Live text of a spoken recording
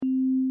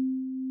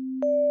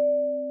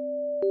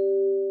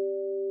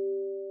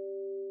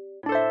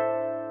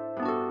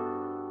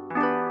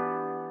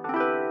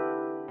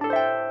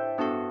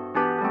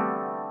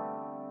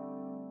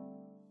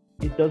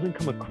doesn't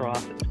come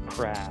across as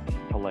crass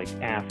to like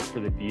ask for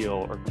the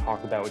deal or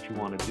talk about what you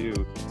want to do.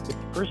 If the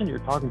person you're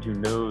talking to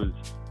knows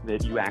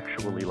that you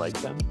actually like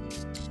them.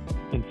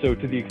 And so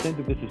to the extent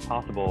that this is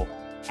possible,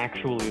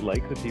 actually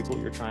like the people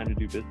you're trying to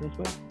do business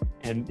with,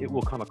 and it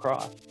will come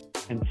across.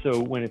 And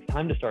so when it's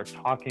time to start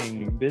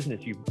talking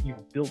business, you've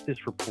built this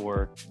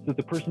rapport so that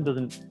the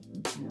person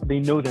they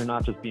know they're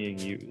not just being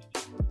used.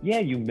 Yeah,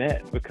 you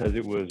met because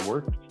it was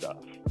work stuff.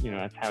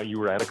 That's how you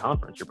were at a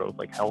conference. You're both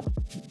like health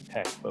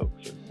tech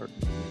folks or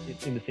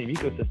in the same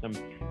ecosystem,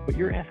 but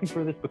you're asking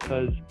for this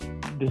because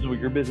this is what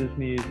your business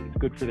needs. It's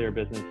good for their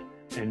business.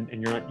 And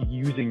you're not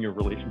using your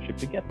relationship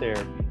to get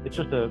there. It's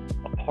just a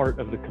part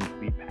of the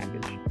complete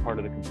package, part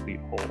of the complete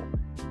whole.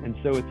 And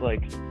so it's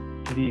like,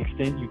 to the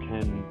extent you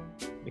can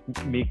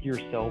make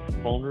yourself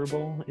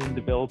vulnerable in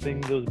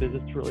developing those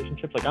business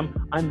relationships. Like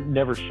I'm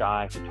never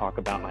shy to talk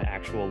about my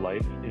actual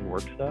life in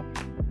work stuff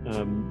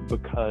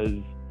because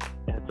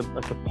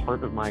that's a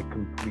part of my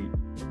complete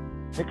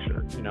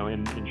picture,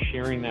 and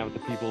sharing that with the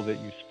people that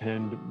you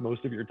spend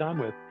most of your time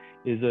with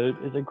is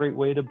a great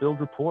way to build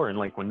rapport. And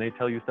like when they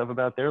tell you stuff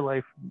about their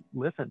life,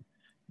 listen.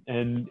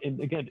 And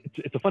again,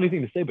 it's a funny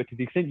thing to say, but to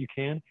the extent you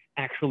can,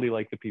 actually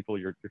like the people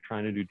you're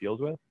trying to do deals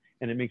with,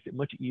 and it makes it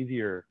much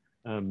easier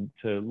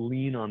to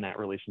lean on that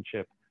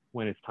relationship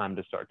when it's time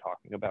to start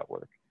talking about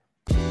work.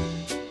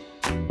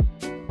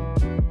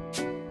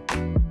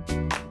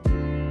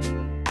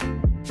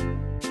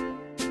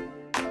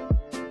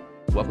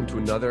 Welcome to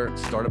another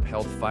Startup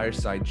Health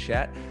Fireside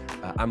Chat.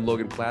 I'm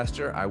Logan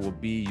Plaster. I will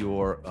be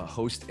your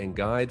host and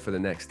guide for the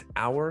next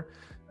hour.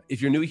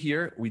 If you're new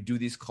here, we do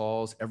these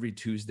calls every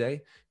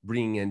Tuesday,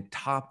 bringing in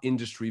top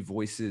industry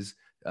voices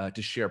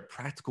to share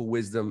practical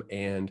wisdom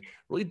and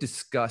really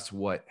discuss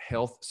what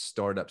health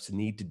startups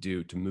need to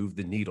do to move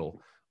the needle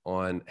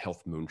on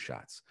health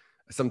moonshots.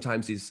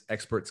 Sometimes these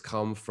experts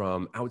come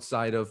from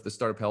outside of the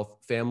Startup Health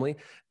family,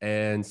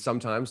 and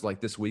sometimes, like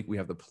this week, we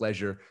have the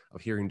pleasure of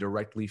hearing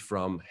directly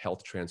from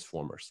health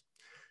transformers.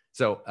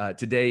 So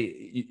today,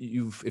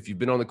 if you've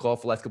been on the call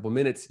for the last couple of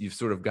minutes, you've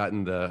sort of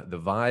gotten the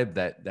vibe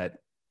that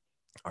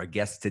our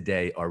guests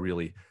today are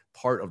really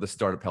part of the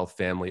Startup Health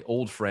family,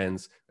 old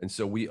friends, and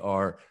so we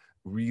are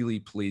really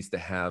pleased to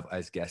have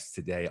as guests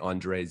today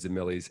Andre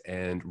Zemilis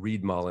and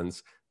Reed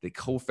Mullins, the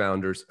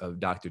co-founders of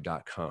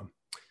Doctor.com.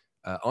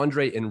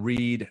 Andre and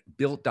Reed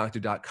built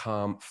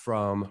Doctor.com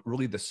from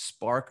really the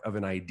spark of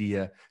an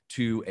idea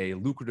to a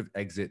lucrative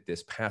exit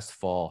this past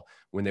fall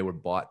when they were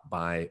bought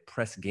by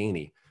Press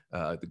Ganey,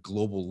 the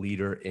global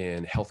leader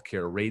in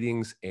healthcare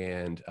ratings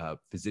and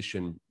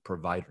physician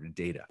provider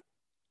data.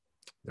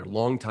 They're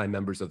longtime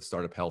members of the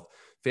Startup Health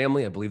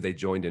family. I believe they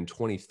joined in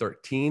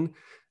 2013.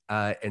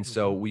 And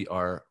so we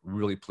are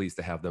really pleased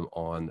to have them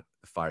on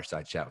the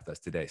Fireside Chat with us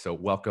today. So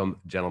welcome,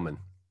 gentlemen.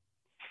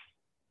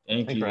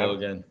 Thank you,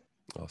 Logan.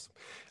 Awesome.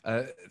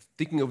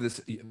 Thinking over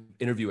this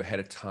interview ahead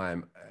of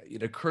time,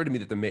 it occurred to me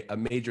that a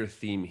major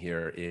theme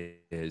here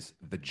is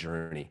the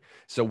journey.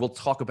 So we'll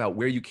talk about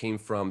where you came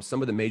from,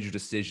 some of the major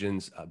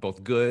decisions,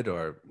 both good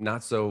or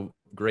not so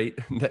great,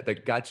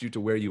 that got you to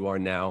where you are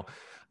now,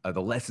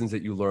 the lessons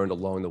that you learned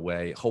along the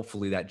way.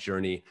 Hopefully that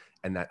journey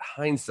and that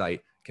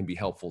hindsight can be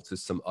helpful to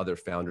some other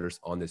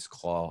founders on this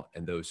call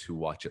and those who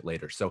watch it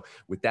later. So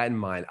with that in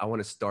mind, I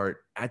want to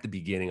start at the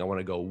beginning. I want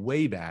to go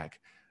way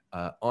back.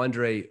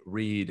 Andre,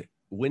 Reed,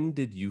 when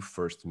did you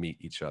first meet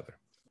each other?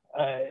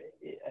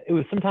 It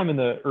was sometime in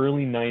the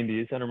early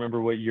 90s. I don't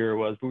remember what year it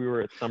was, but we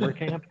were at summer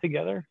camp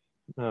together,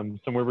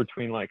 somewhere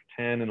between like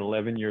 10 and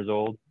 11 years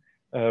old.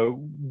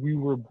 We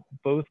were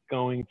both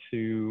going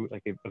to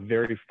like a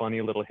very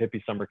funny little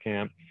hippie summer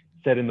camp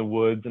set in the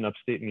woods in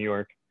upstate New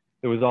York.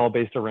 It was all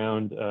based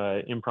around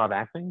improv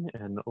acting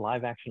and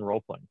live action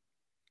role playing.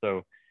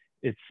 So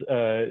it's,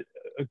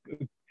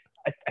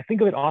 I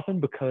think of it often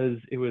because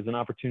it was an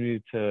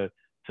opportunity to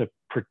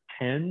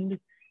pretend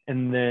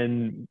and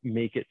then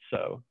make it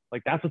so.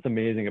 Like that's what's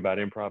amazing about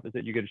improv, is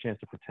that you get a chance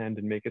to pretend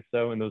and make it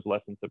so, and those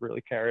lessons have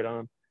really carried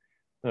on.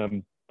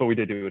 But we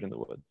did do it in the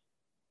woods.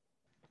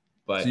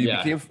 But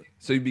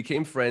so you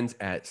became friends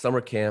at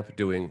summer camp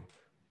doing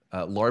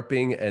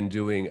LARPing and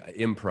doing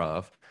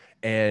improv,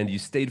 and you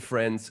stayed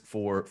friends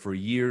for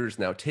years.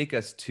 Now take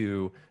us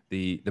to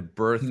the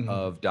birth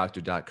of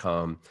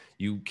Doctor.com.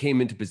 You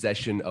came into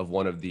possession of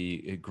one of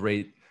the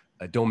great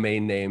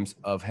domain names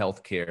of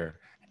healthcare,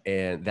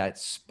 and that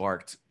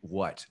sparked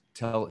what?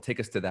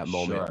 Take us to that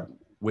moment. Sure.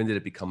 When did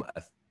it become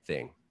a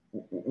thing?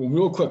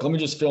 Real quick, let me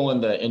just fill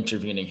in the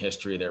intervening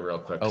history there real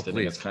quick. Oh,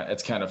 please. I think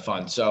it's kind of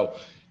fun. So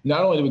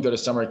not only did we go to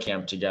summer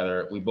camp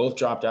together, we both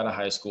dropped out of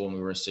high school when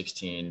we were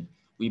 16.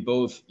 We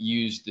both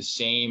used the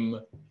same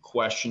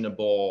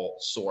questionable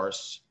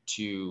source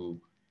to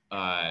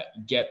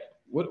get,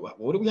 what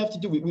do we have to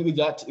do? We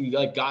got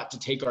to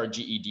take our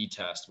GED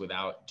test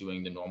without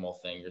doing the normal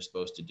thing you're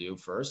supposed to do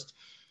first.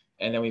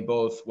 And then we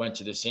both went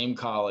to the same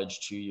college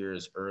 2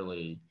 years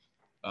early.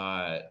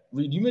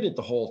 Reed, you made it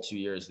the whole 2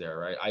 years there,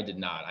 right? I did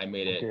not. I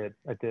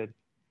did.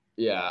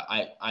 Yeah,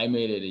 I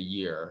made it a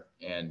year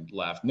and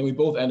left. And then we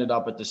both ended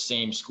up at the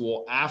same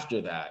school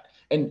after that.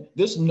 And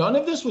none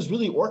of this was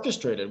really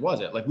orchestrated, was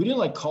it? Like we didn't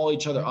like call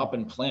each other up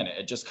and plan it.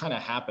 It just kind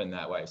of happened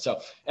that way.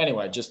 So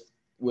anyway, just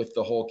with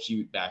the whole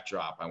cute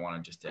backdrop, I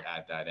wanted just to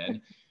add that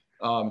in.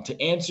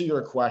 To answer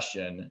your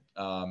question,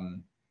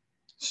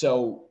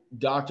 so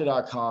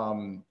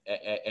Doctor.com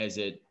as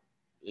it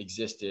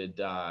existed,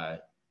 sort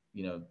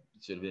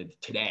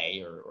of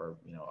today or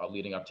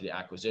leading up to the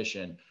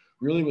acquisition,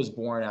 really was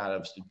born out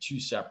of two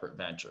separate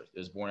ventures. It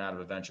was born out of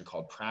a venture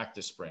called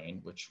Practice Brain,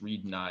 which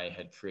Reed and I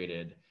had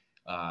created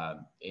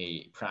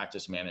a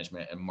practice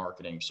management and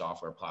marketing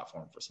software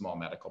platform for small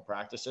medical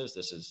practices.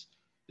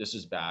 This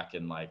is back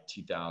in like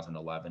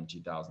 2011,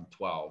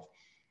 2012.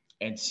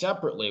 And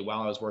separately,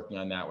 while I was working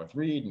on that with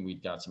Reed and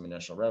we'd got some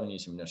initial revenue,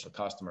 some initial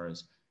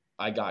customers,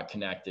 I got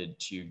connected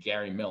to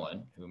Gary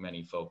Millen, who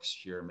many folks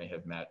here may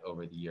have met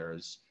over the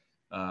years,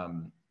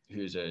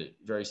 who's a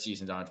very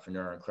seasoned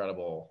entrepreneur,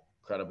 incredible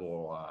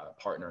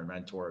partner and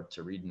mentor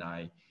to Reed and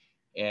I.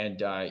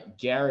 And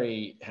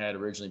Gary had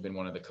originally been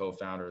one of the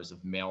co-founders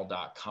of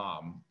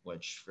Mail.com,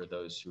 which for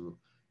those who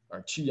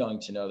are too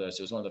young to know this,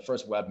 it was one of the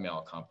first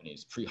webmail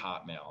companies,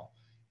 pre-Hotmail.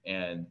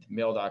 And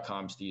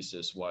Mail.com's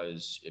thesis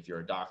was, if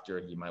you're a doctor,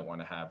 you might want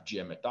to have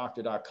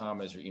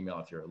Jim@doctor.com as your email.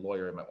 If you're a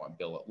lawyer, you might want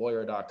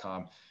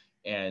Bill@lawyer.com.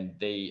 And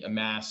they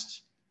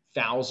amassed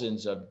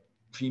thousands of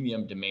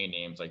premium domain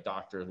names like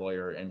doctor,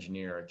 lawyer,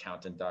 engineer,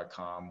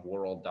 accountant.com,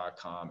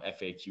 world.com,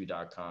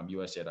 FAQ.com,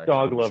 USA.com.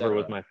 Dog Lover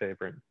was my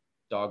favorite.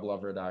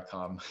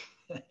 Doglover.com.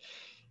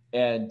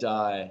 And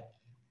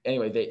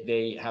anyway,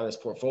 they have this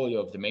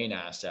portfolio of domain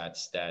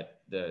assets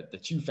that the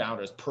two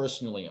founders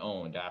personally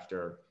owned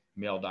after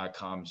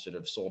Mail.com sort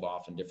of sold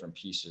off in different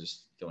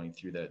pieces going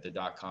through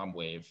the .com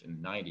wave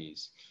in the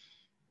 90s.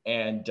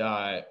 And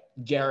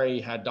Gary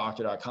had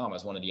Doctor.com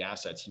as one of the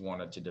assets he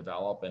wanted to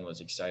develop and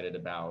was excited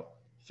about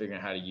figuring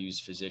out how to use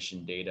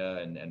physician data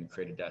and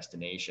create a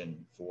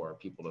destination for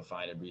people to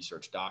find and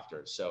research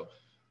doctors. So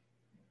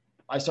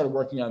I started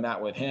working on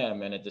that with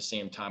him, and at the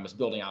same time was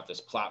building out this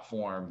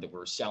platform that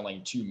we're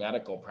selling to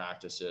medical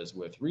practices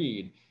with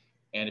Reed.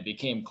 And it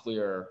became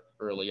clear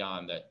early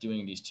on that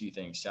doing these two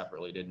things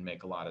separately didn't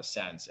make a lot of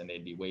sense and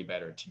they'd be way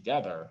better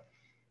together.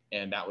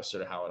 And that was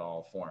sort of how it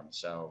all formed.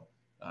 So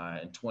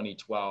in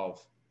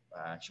 2012,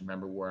 I actually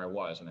remember where I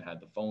was when I had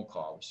the phone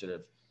call. We sort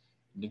of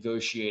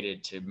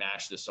negotiated to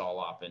mash this all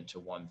up into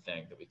one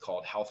thing that we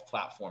called Health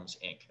Platforms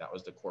Inc. That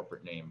was the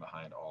corporate name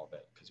behind all of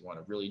it, because we want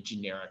a really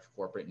generic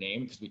corporate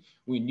name, because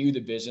we knew the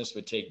business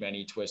would take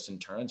many twists and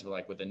turns. We're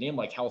like, with a name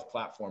like Health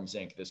Platforms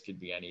Inc., this could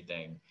be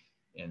anything,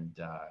 and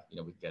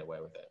we could get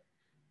away with it.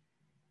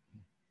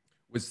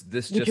 Was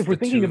this Which, just if we're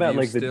thinking about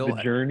like still?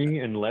 the journey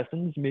and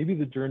lessons, maybe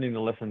the journey and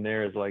the lesson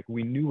there is like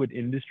we knew what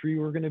industry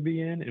we were going to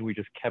be in, and we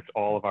just kept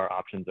all of our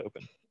options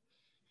open.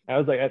 I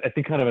was like, I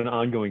think kind of an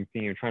ongoing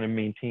theme, trying to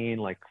maintain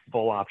like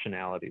full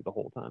optionality the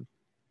whole time.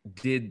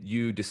 Did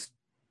you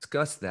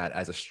discuss that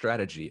as a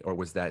strategy, or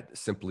was that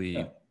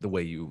simply the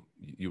way you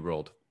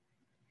rolled?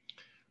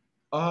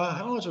 I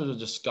don't know if it was a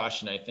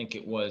discussion. I think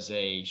it was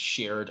a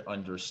shared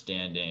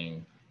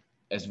understanding,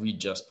 as we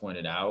just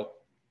pointed out,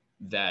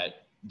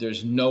 that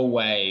there's no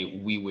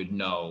way we would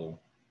know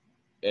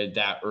at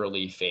that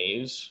early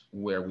phase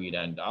where we'd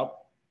end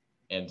up.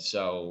 And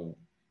so,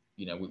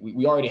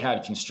 we already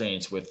had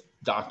constraints with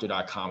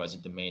doctor.com as a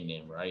domain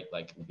name, right?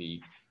 Like it would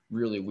be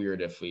really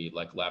weird if we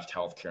like left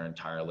healthcare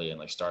entirely and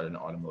like started an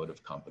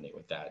automotive company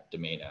with that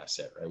domain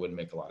asset, right? It wouldn't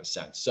make a lot of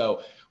sense.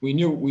 So we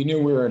knew we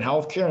were in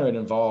healthcare and it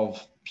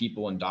involved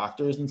people and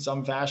doctors in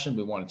some fashion.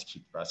 We wanted to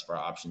keep the rest of our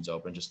options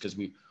open just because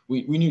we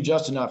knew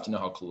just enough to know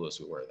how clueless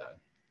we were then.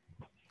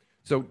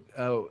 So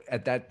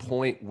at that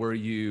point,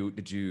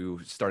 did you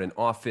start an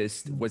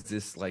office? Was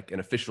this like an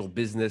official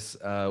business?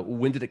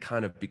 When did it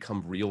kind of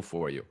become real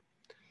for you?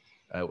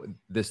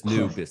 This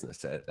new business,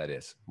 that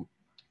is.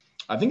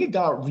 I think it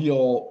got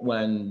real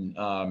when,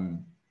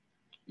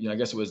 I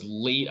guess it was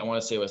late. I want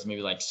to say it was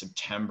maybe like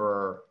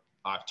September,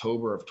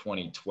 October of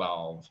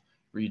 2012.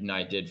 Reed and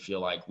I did feel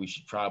like we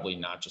should probably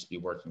not just be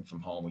working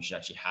from home. We should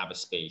actually have a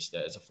space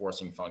that is a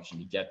forcing function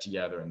to get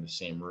together in the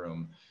same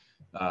room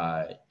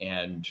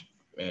and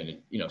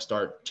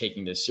start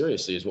taking this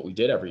seriously, is what we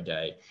did every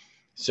day.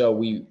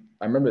 So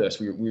I remember this,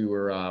 we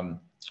were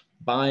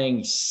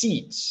buying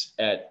seats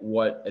at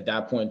what at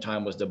that point in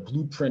time was the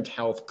Blueprint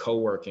Health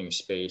co-working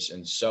space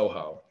in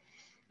Soho.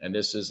 And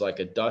this is like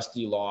a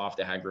dusty loft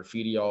that had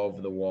graffiti all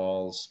over the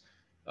walls.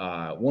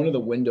 One of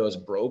the windows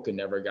broke and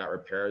never got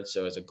repaired.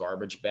 So it's a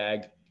garbage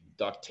bag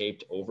duct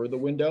taped over the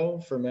window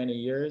for many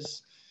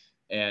years.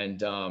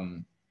 And,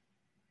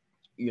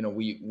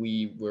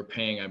 we were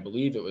paying, I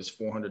believe it was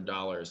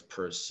 $400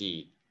 per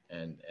seat.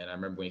 And I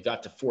remember when you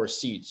got to 4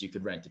 seats, you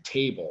could rent a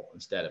table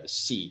instead of a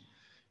seat.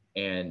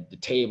 And the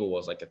table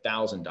was like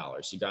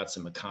 $1,000. You got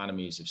some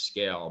economies of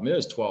scale. I mean, it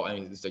was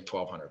like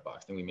 $1,200. I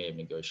think we may have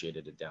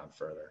negotiated it down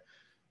further,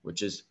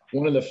 which is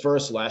one of the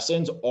first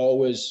lessons.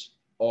 Always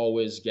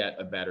get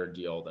a better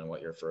deal than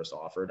what you're first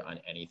offered on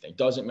anything.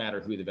 Doesn't matter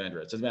who the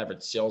vendor is. Doesn't matter if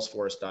it's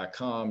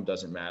Salesforce.com.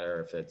 Doesn't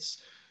matter if it's,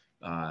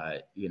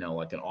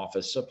 like an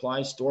office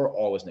supply store,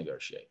 always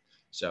negotiate.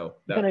 So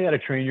you kind of got to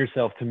train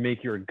yourself to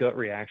make your gut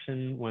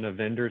reaction when a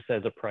vendor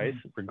says a price,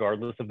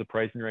 regardless of the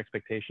price and your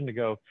expectation, to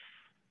go,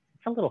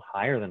 it's a little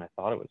higher than I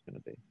thought it was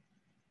going to be.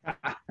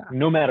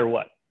 No matter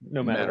what.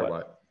 No matter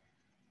what.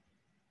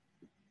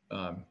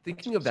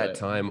 Thinking of that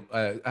time,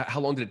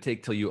 how long did it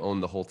take till you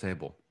owned the whole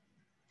table?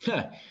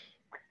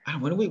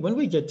 When do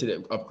we get to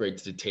the upgrade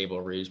to the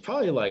table reads?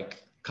 Probably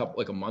like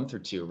a month or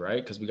two,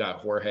 right? Because we got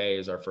Jorge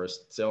as our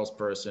first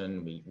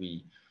salesperson.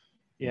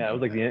 Yeah, it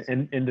was like the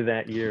end of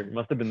that year. It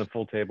must have been the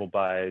full table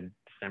by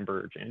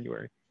December or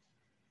January.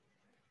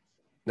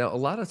 Now, a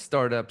lot of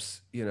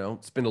startups,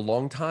 spend a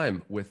long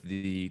time with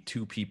the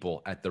two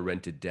people at the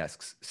rented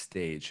desks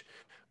stage.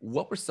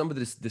 What were some of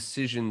the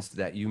decisions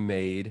that you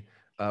made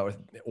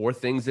or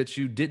things that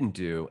you didn't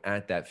do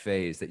at that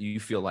phase that you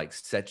feel like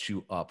set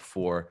you up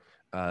for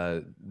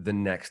the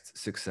next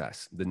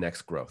success, the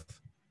next growth?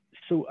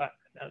 So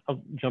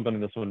I'll jump into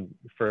this one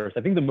first.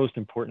 I think the most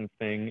important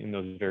thing in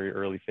those very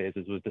early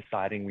phases was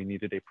deciding we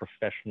needed a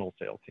professional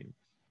sales team.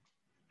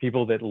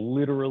 People that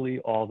literally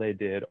all they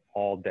did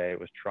all day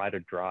was try to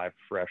drive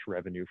fresh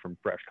revenue from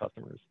fresh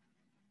customers,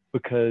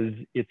 because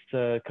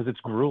it's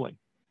grueling.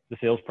 The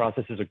sales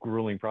process is a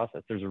grueling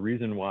process. There's a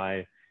reason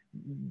why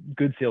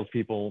good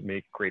salespeople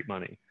make great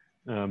money.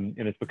 And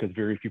it's because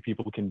very few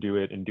people can do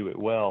it and do it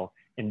well.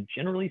 And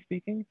generally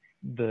speaking,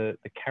 the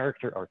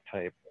character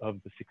archetype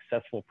of the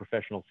successful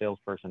professional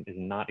salesperson is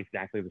not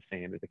exactly the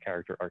same as the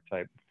character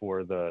archetype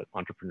for the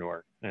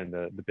entrepreneur and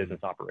the business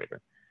operator.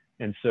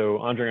 And so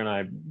Andre and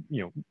I,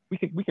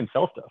 we can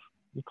sell stuff.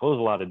 We close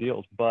a lot of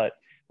deals, but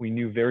we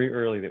knew very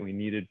early that we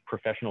needed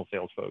professional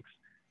sales folks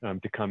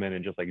to come in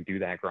and just like do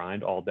that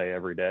grind all day,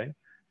 every day.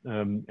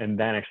 And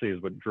that actually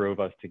is what drove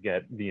us to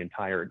get the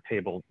entire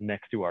table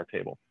next to our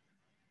table.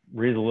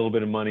 Raise a little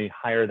bit of money,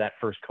 hire that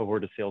first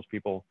cohort of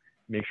salespeople,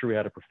 make sure we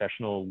had a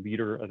professional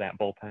leader of that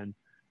bullpen.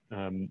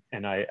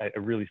 And I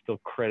really still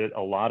credit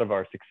a lot of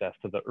our success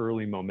to the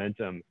early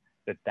momentum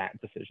that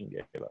decision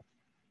gave us.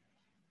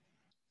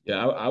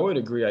 Yeah, I would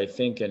agree. I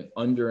think an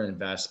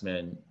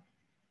underinvestment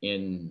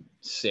in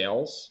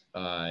sales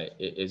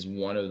is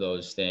one of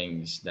those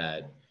things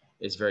that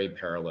is very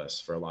perilous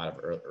for a lot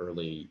of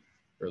early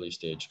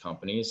stage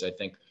companies. I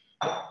think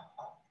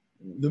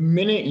the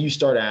minute you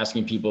start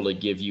asking people to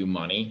give you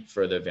money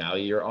for the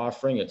value you're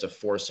offering, it's a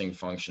forcing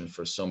function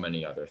for so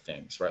many other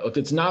things, right? Look,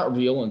 it's not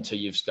real until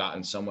you've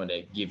gotten someone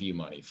to give you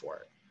money for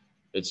it.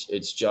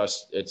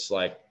 It's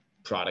like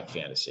product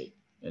fantasy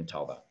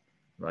until then,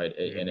 right?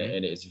 Mm-hmm.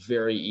 And it's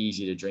very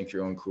easy to drink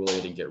your own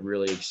Kool-Aid and get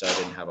really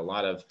excited and have a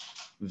lot of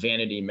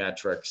vanity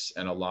metrics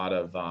and a lot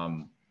of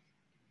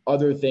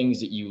other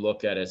things that you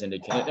look at as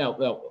indicating. Now,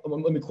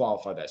 let me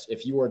qualify this.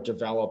 If you are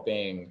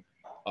developing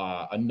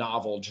a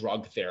novel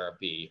drug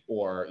therapy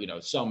or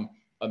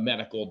a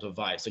medical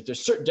device, like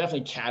there's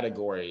definitely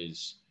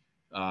categories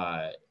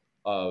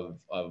of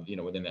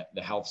within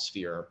the health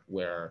sphere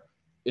where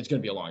it's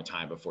going to be a long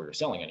time before you're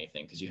selling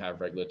anything because you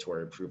have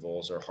regulatory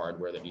approvals or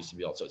hardware that needs to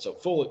be also. So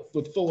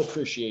with full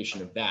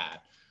appreciation of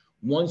that,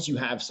 once you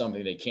have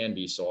something that can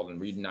be sold, and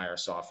Reed and I are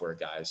software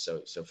guys,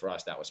 so for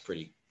us that was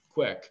pretty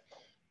quick.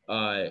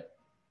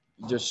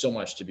 There's so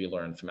much to be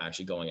learned from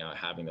actually going out,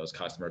 having those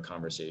customer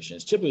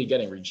conversations, typically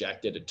getting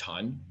rejected a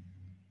ton.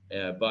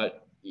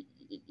 But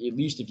at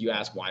least if you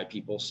ask why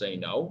people say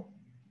no,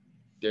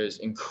 there's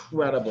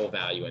incredible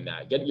value in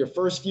that. Getting your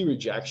first few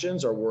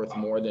rejections are worth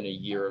more than a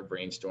year of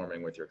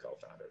brainstorming with your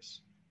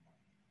co-founders.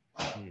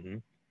 Mm-hmm.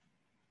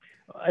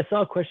 I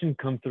saw a question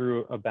come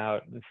through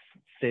about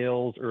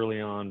sales early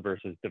on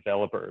versus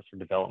developers or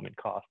development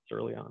costs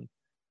early on.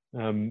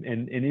 And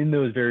in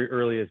those very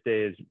earliest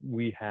days,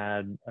 we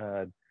had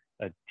a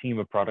team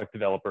of product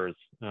developers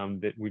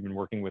that we've been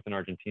working with in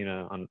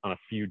Argentina on a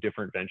few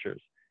different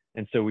ventures.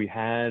 And so we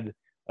had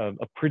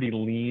a pretty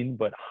lean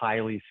but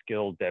highly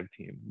skilled dev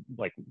team,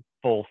 like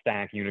full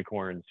stack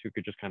unicorns who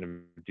could just kind of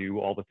do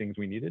all the things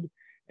we needed.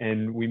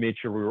 And we made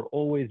sure we were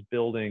always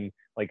building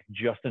like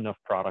just enough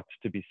products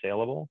to be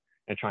saleable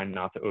and trying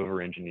not to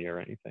over engineer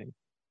anything.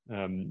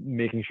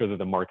 Making sure that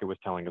the market was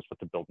telling us what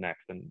to build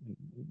next and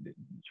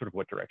sort of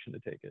what direction to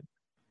take it.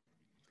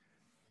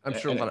 I'm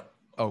sure a lot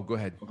of, go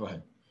ahead. Go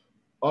ahead.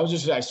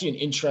 I see an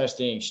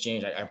interesting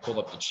exchange. I pulled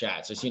up the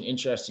chat. So I see an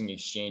interesting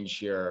exchange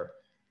here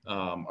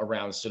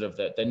around sort of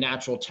the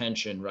natural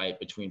tension, right,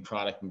 between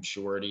product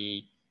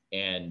maturity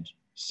and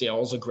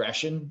sales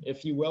aggression,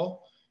 if you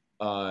will.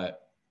 I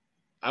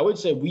would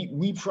say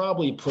we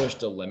probably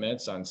pushed the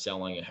limits on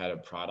selling ahead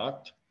of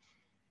product.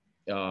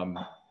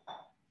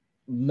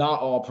 Not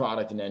all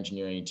product and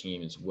engineering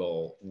teams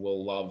will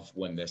love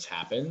when this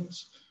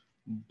happens,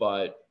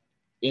 but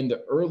in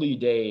the early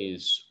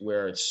days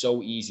where it's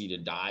so easy to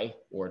die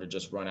or to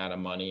just run out of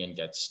money and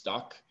get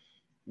stuck,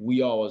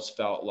 we always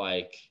felt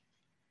like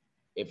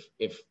if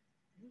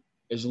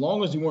as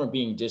long as we weren't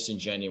being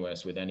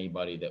disingenuous with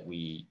anybody that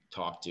we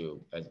talked to,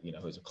 as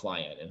who's a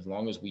client, as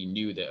long as we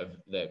knew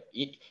that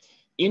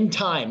in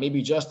time,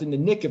 maybe just in the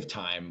nick of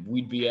time,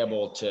 we'd be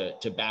able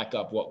to back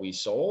up what we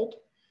sold,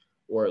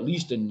 or at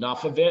least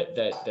enough of it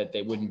that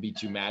they wouldn't be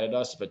too mad at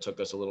us if it took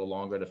us a little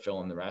longer to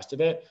fill in the rest of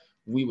it,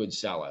 we would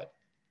sell it.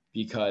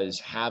 Because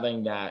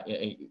having that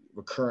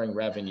recurring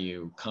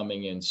revenue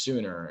coming in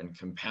sooner and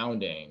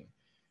compounding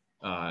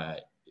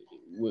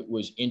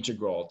was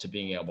integral to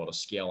being able to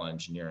scale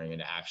engineering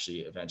and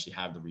actually eventually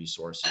have the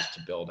resources to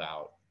build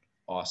out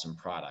awesome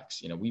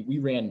products. We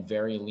ran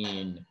very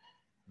lean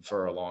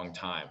for a long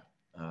time.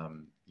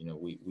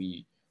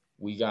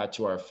 We got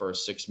to our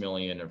first 6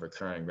 million of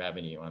recurring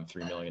revenue on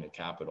 3 million of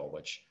capital,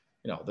 which,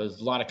 there's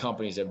a lot of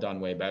companies that have done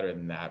way better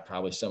than that.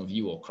 Probably some of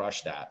you will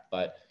crush that,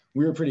 but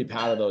we were pretty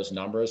proud of those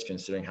numbers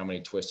considering how many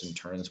twists and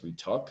turns we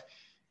took.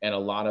 And a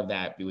lot of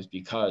that was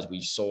because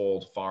we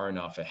sold far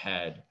enough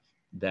ahead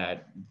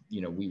that,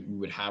 we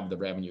would have the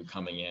revenue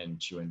coming in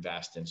to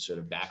invest in sort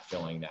of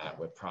backfilling that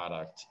with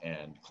product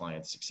and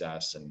client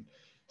success and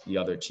the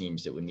other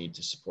teams that would need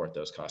to support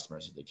those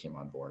customers as they came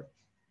on board.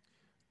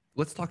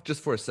 Let's talk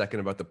just for a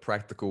second about the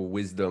practical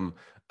wisdom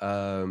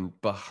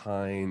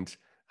behind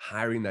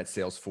hiring that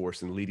sales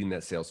force and leading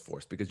that sales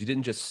force, because you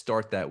didn't just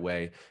start that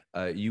way.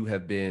 You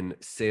have been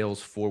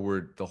sales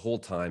forward the whole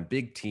time,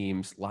 big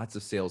teams, lots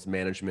of sales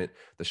management,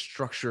 the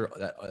structure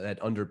that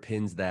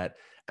underpins that.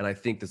 And I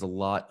think there's a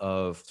lot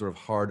of sort of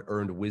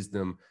hard-earned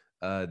wisdom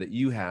that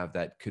you have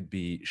that could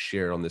be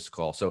shared on this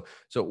call. So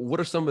what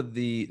are some of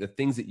the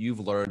things that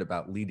you've learned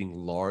about leading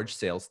large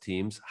sales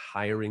teams,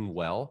 hiring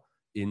well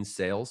in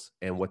sales,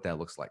 and what that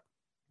looks like?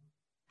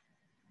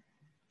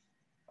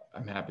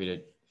 I'm happy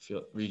to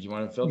Reed, you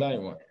want to fill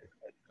that?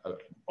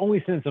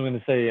 Only sense I'm going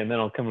to say, and then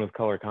I'll come with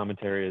color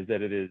commentary, is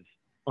that it is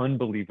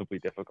unbelievably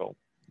difficult.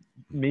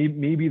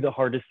 Maybe the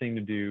hardest thing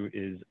to do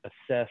is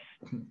assess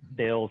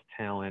sales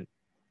talent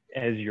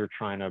as you're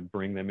trying to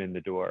bring them in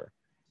the door.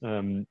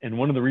 And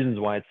one of the reasons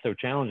why it's so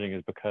challenging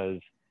is because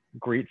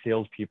great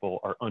salespeople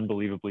are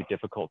unbelievably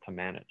difficult to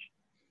manage.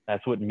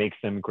 That's what makes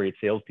them great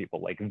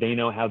salespeople. Like, they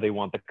know how they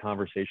want the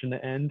conversation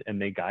to end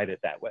and they guide it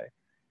that way.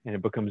 And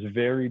it becomes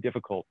very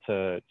difficult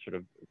to sort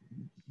of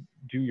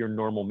do your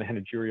normal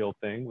managerial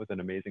thing with an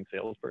amazing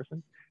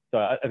salesperson. So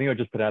I think I'll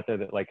just put out there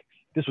that, like,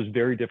 this was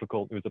very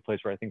difficult. It was a place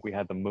where I think we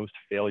had the most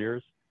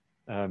failures,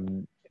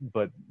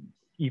 but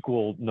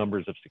equal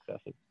numbers of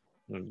successes.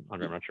 I'm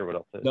not sure what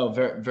else to say. No,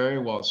 very, very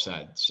well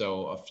said.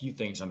 So a few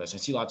things on this. I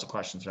see lots of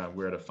questions around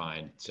where to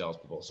find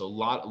salespeople. So a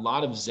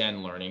lot of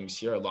Zen learnings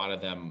here, a lot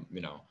of them,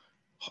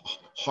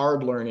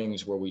 hard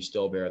learnings where we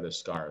still bear the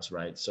scars,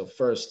 right? So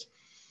first,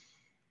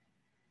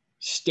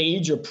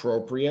 stage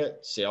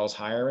appropriate sales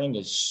hiring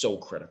is so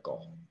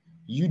critical.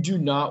 You do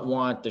not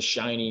want the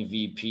shiny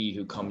VP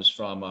who comes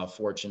from a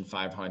Fortune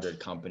 500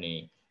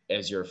 company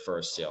as your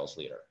first sales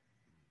leader.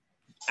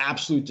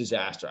 Absolute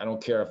disaster. I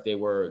don't care if they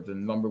were the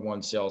number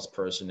one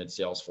salesperson at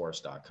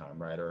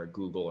Salesforce.com, right? Or at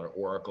Google or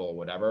Oracle or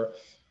whatever.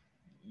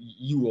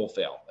 You will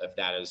fail if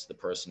that is the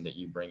person that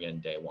you bring in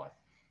day one.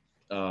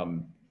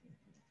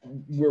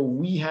 Where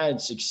we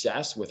had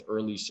success with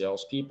early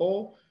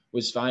salespeople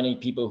was finding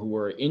people who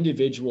were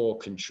individual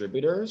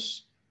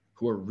contributors,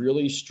 who are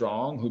really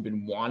strong, who've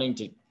been wanting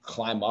to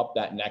climb up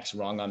that next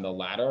rung on the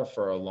ladder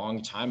for a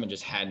long time and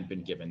just hadn't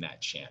been given that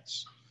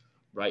chance,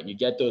 right? And you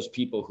get those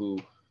people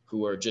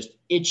who are just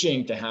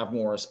itching to have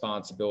more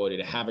responsibility,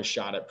 to have a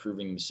shot at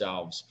proving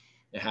themselves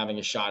and having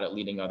a shot at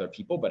leading other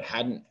people, but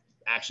hadn't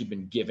actually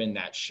been given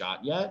that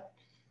shot yet.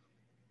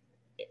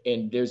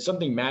 And there's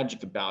something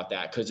magic about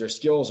that because their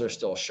skills are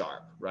still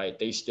sharp, right?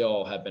 They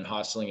still have been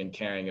hustling and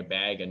carrying a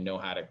bag and know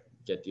how to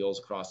get deals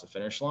across the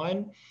finish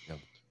line. Yep.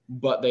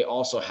 But they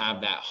also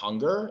have that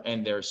hunger,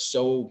 and they're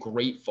so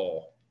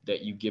grateful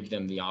that you give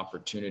them the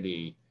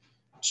opportunity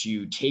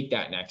to take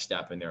that next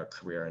step in their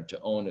career and to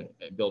own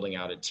it, building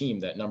out a team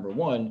that, number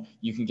one,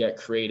 you can get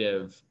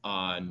creative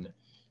on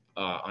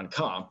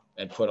comp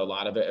and put a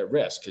lot of it at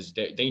risk because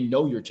they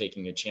know you're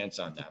taking a chance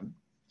on them.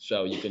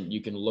 So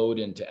you can load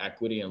into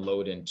equity and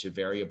load into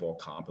variable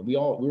comp. And we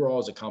were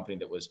always a company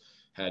that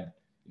had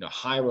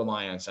high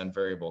reliance on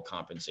variable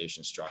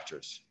compensation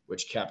structures,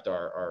 which kept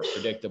our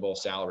predictable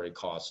salary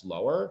costs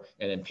lower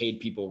and then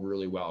paid people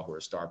really well who are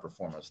star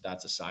performers.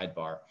 That's a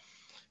sidebar.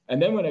 And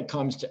then when it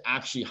comes to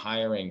actually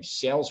hiring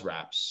sales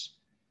reps,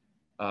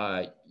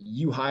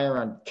 you hire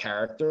on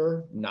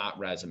character, not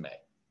resume.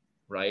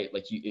 Right?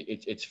 Like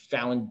it's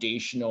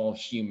foundational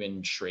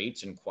human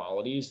traits and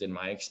qualities, in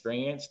my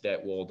experience,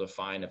 that will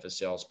define if a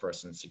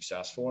salesperson is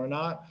successful or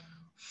not,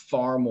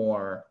 far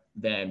more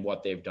than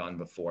what they've done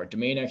before.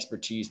 Domain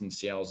expertise in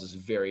sales is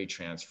very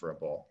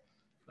transferable.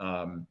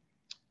 And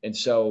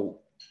so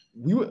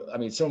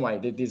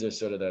these are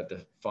sort of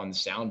the fun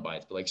sound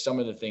bites, but like some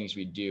of the things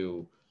we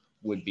do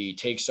would be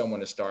take someone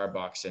to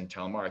Starbucks and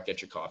tell them, all right,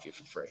 get your coffee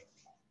for free.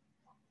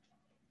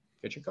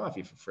 Get your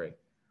coffee for free.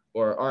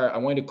 Or, all right, I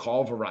wanted to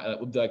call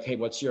Verizon. Like, hey,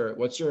 what's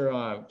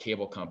your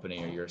cable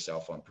company or your cell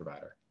phone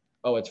provider?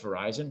 Oh, it's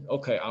Verizon.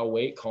 Okay, I'll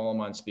wait. Call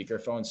them on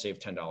speakerphone. Save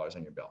 $10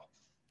 on your bill.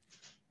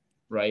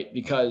 Right?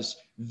 Because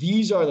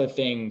these are the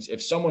things.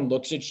 If someone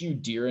looks at you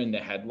deer in the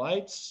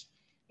headlights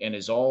and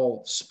is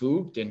all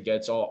spooked and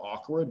gets all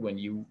awkward when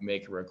you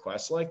make a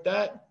request like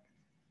that,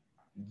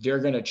 they're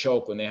going to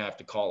choke when they have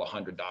to call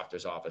 100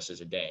 doctor's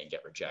offices a day and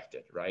get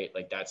rejected, right?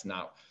 Like that's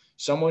not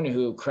someone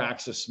who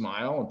cracks a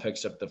smile and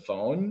picks up the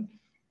phone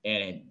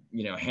and,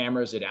 you know,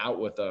 hammers it out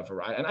with a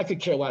variety. And I could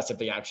care less if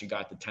they actually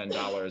got the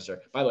 $10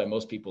 or, by the way,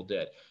 most people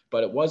did,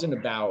 but it wasn't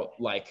about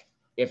like,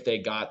 if they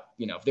got,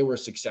 you know, if they were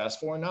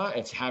successful or not.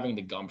 It's having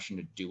the gumption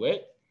to do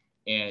it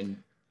and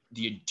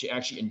to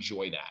actually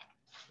enjoy that,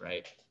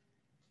 right?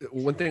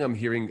 One thing I'm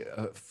hearing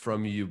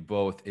from you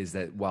both is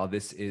that while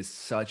this is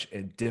such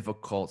a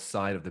difficult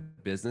side of the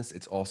business,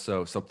 it's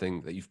also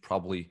something that you've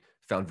probably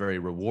found very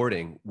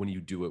rewarding when you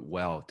do it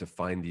well, to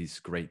find these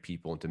great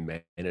people and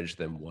to manage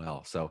them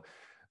well. So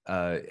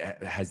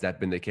has that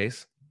been the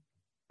case?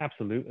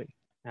 Absolutely.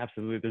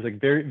 Absolutely. There's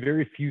like very,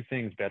 very few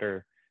things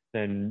better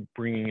than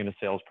bringing in a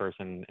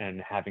salesperson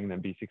and having them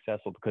be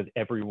successful, because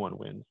everyone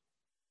wins.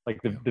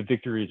 Like the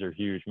victories are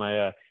huge.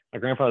 My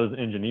grandfather's an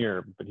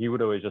engineer, but he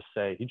would always just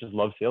say he just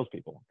loves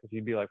salespeople, because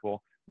he'd be like,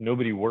 well,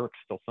 nobody works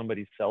till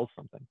somebody sells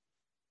something.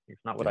 It's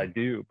not what I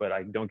do, but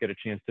I don't get a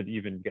chance to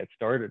even get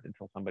started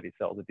until somebody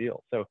sells a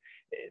deal. So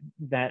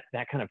that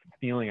kind of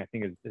feeling, I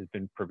think, has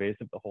been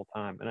pervasive the whole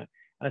time. And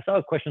I saw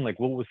a question like,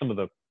 what was some of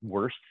the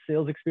worst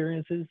sales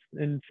experiences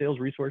in sales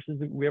resources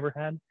that we ever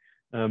had?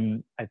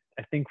 I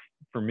think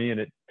for me, and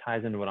it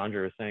ties into what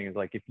Andre was saying, is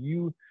like, if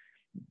you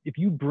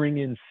bring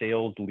in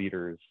sales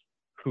leaders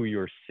who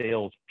your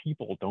sales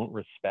people don't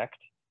respect,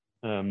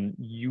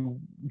 you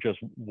just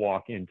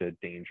walk into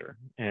danger.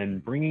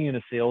 And bringing in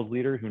a sales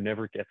leader who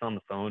never gets on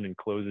the phone and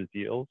closes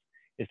deals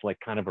is like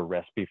kind of a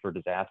recipe for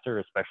disaster,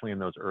 especially in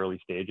those early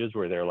stages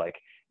where they're like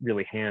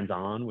really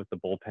hands-on with the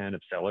bullpen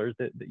of sellers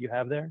that you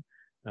have there.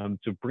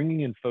 So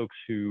bringing in folks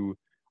who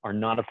are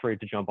not afraid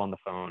to jump on the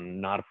phone,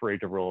 not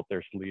afraid to roll up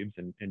their sleeves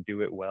and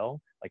do it well,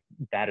 like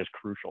that is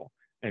crucial.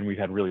 And we've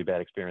had really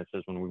bad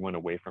experiences when we went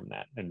away from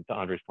that. And to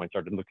Andre's point,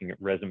 started looking at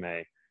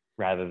resume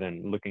rather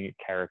than looking at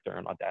character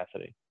and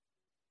audacity.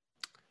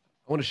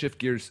 I want to shift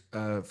gears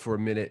for a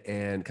minute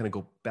and kind of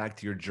go back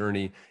to your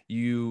journey.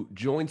 You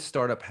joined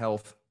Startup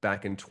Health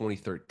back in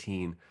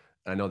 2013.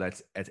 I know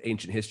that's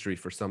ancient history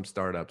for some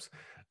startups,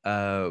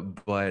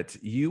 but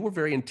you were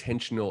very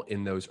intentional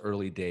in those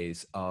early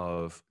days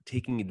of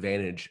taking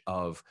advantage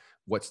of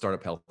what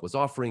Startup Health was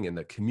offering and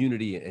the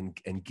community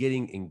and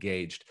getting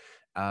engaged.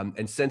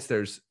 And since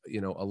there's,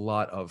 you know, a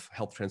lot of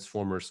health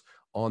transformers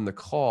on the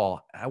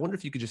call, I wonder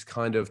if you could just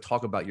kind of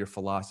talk about your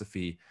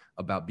philosophy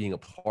about being a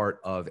part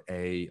of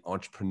a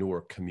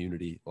entrepreneur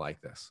community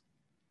like this.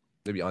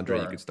 Maybe Andre,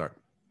 Sure. You could start.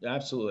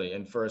 Absolutely.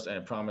 And first, and I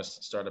promise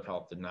Startup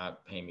Health did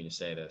not pay me to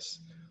say this.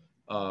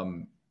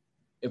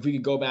 If we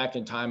could go back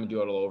in time and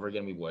do it all over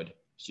again, we would.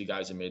 So you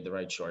guys have made the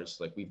right choice.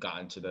 Like, we've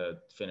gotten to the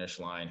finish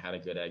line, had a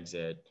good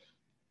exit,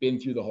 been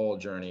through the whole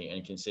journey,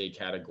 and can say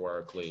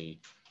categorically,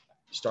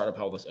 Startup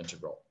Health is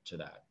integral to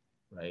that,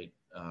 right?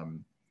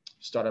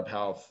 Startup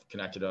Health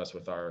connected us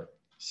with our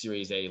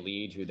Series A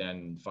lead, who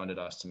then funded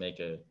us to make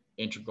an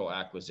integral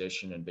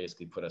acquisition and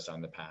basically put us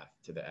on the path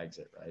to the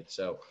exit, right?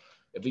 So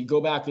if we go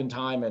back in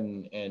time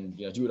and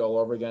you know, do it all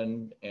over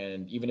again,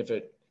 and even if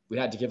we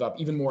had to give up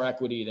even more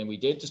equity than we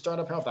did to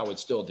Startup Health, I would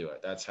still do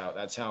it. That's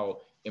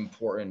how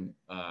important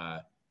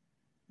the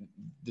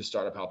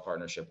Startup Health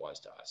partnership was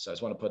to us. So I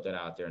just want to put that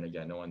out there. And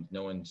again,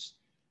 no one's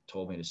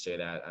told me to say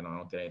that, and I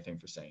don't get anything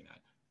for saying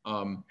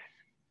that.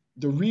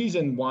 The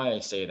reason why I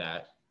say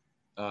that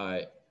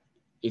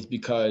is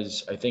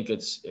because I think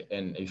it's,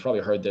 and you've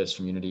probably heard this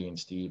from Unity and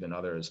Steve and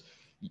others,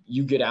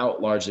 you get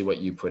out largely what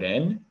you put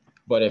in.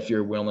 But if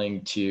you're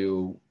willing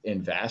to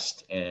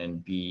invest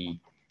and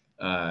be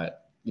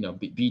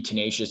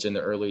tenacious in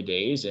the early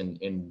days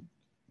and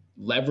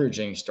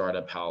leveraging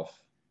Startup Health,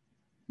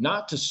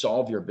 not to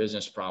solve your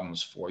business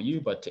problems for you,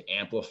 but to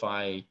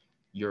amplify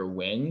your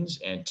wins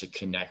and to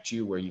connect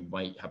you where you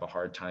might have a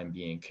hard time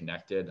being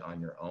connected on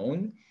your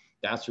own,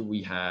 that's where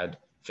we had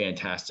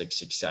fantastic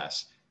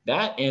success.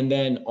 That, and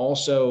then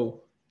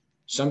also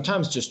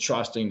sometimes just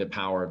trusting the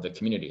power of the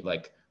community.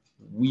 Like,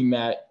 we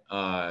met,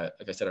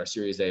 like I said, our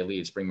Series A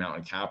lead, Spring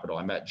Mountain Capital.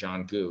 I met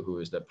John Gu, who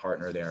is the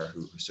partner there,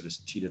 who sort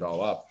of teed it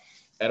all up,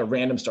 at a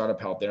random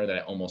Startup Health dinner that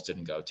I almost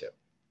didn't go to,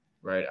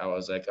 right? I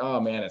was like, oh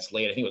man, it's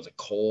late. I think it was like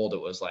cold. It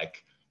was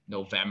like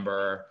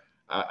November.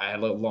 I had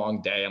a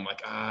long day. I'm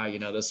like,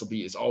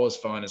 it's always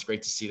fun. It's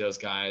great to see those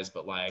guys,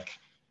 but like,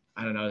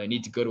 I don't know, they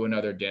need to go to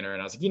another dinner.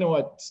 And I was like, you know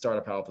what?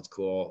 Startup Health is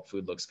cool.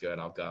 Food looks good.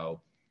 I'll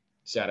go.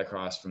 Sat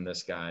across from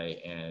this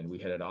guy and we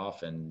hit it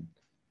off. And,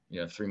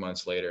 3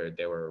 months later,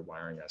 they were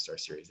wiring us our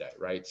Series A,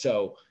 right?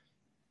 So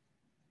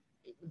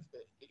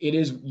it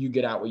is, you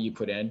get out what you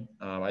put in.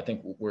 I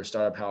think where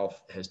Startup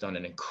Health has done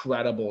an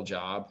incredible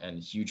job, and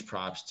huge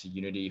props to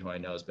Unity, who I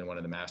know has been one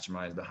of the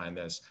masterminds behind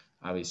this.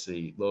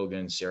 Obviously,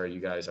 Logan, Sarah, you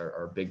guys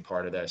are a big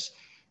part of this.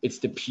 It's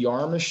the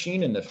PR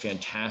machine and the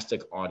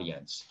fantastic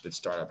audience that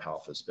Startup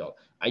Health has built.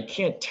 I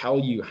can't tell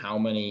you how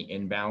many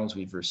inbounds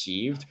we've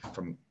received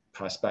from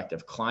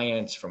prospective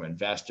clients, from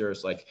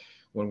investors. Like,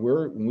 when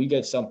we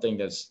get something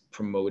that's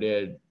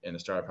promoted in the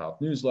Startup Health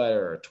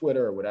newsletter or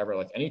Twitter or whatever,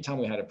 like anytime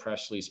we had a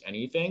press release,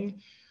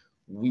 anything,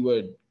 we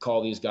would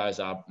call these guys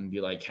up and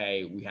be like,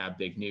 hey, we have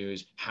big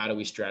news. How do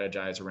we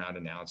strategize around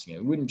announcing it?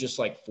 We wouldn't just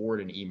like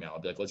forward an email.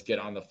 It'd be like, let's get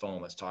on the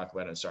phone. Let's talk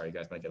about it. And sorry, you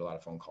guys might get a lot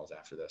of phone calls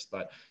after this,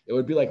 but it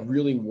would be like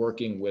really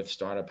working with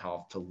Startup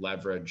Health to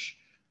leverage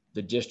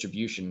the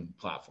distribution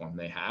platform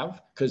they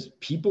have, because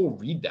people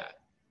read that.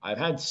 I've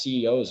had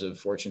CEOs of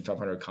Fortune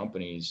 500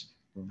 companies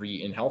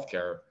read in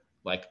healthcare,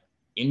 like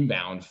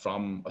inbound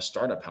from a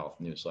Startup Health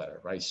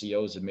newsletter, right?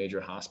 CEOs of major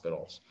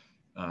hospitals,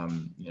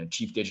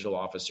 chief digital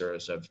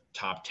officers of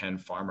top 10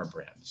 pharma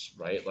brands,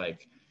 right?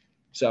 Like,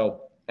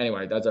 so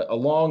anyway, that's a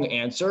long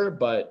answer,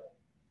 but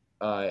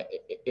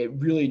it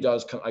really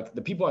does come, like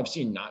the people I've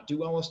seen not do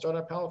well with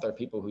Startup Health are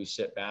people who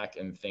sit back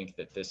and think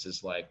that this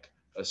is like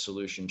a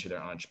solution to their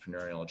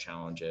entrepreneurial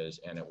challenges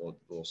and it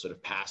will sort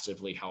of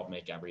passively help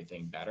make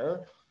everything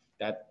better.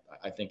 That,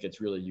 I think it's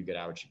really, you get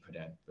out what you put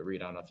in. But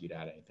Reed, I don't know if you'd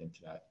add anything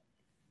to that.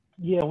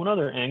 Yeah, one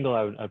other angle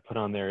I'd put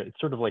on there, it's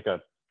sort of like a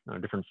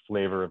different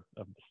flavor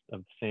of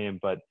the same,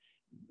 but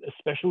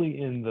especially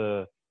in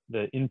the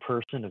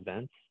in-person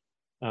events,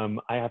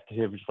 I have to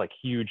give just like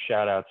huge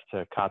shout outs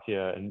to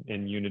Katya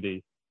and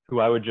Unity,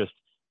 who I would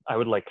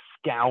like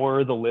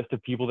scour the list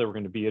of people that were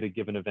going to be at a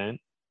given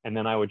event. And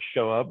then I would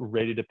show up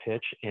ready to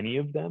pitch any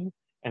of them,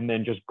 and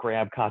then just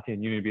grab Katya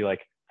and Unity and be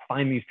like,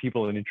 find these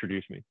people and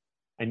introduce me.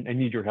 I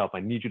need your help. I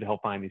need you to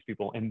help find these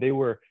people. And they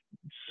were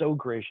so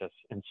gracious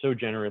and so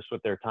generous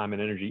with their time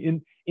and energy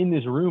in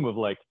this room of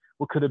like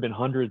what could have been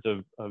hundreds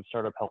of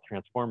Startup Health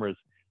transformers,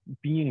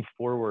 being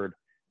forward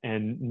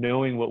and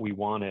knowing what we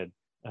wanted.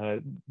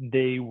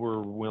 They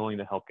were willing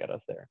to help get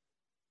us there.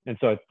 And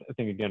so I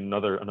think, again,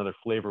 another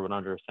flavor of what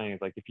Andre was saying is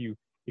like, if you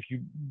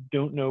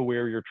don't know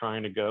where you're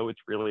trying to go, it's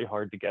really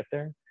hard to get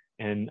there.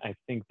 And I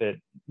think that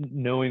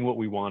knowing what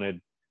we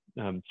wanted,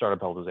 Startup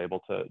Health was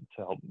able to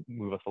help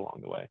move us along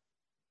the way.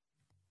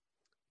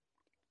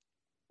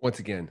 Once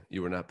again,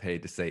 you were not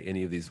paid to say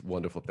any of these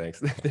wonderful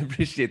things. I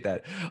appreciate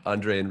that,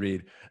 Andre and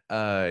Reed.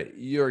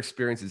 Your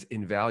experience is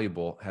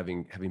invaluable,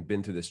 having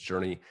been through this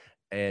journey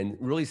and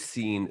really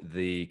seen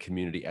the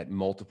community at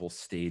multiple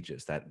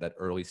stages, that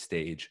early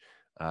stage,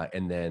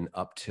 and then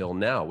up till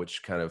now,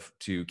 which kind of,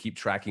 to keep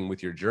tracking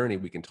with your journey,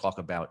 we can talk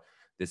about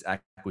this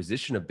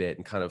acquisition a bit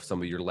and kind of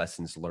some of your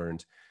lessons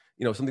learned.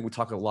 Something we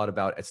talk a lot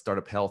about at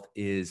Startup Health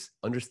is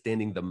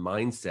understanding the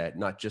mindset,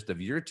 not just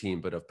of your team,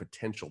 but of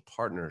potential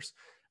partners.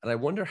 And I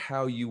wonder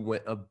how you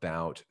went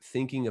about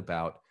thinking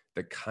about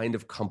the kind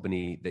of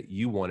company that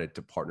you wanted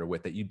to partner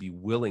with, that you'd be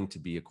willing to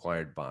be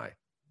acquired by.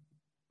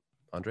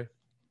 Andre?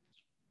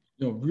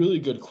 Really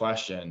good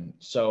question.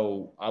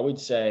 So I would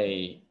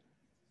say,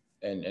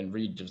 and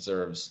Reed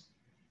deserves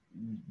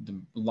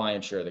the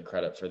lion's share of the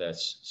credit for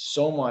this.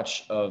 So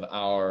much of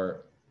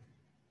our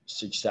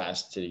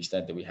success, to the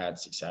extent that we had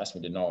success,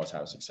 we didn't always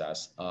have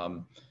success.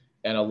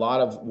 And a lot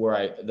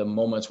of the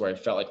moments where I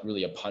felt like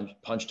really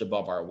punched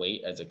above our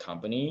weight as a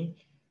company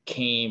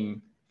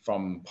came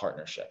from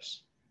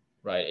partnerships,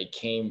 right? It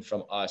came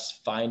from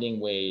us finding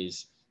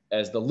ways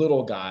as the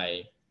little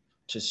guy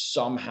to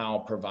somehow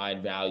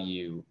provide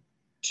value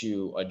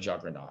to a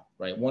juggernaut,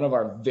 right? One of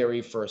our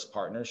very first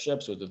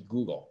partnerships was with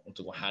Google.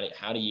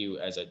 How do you,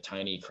 as a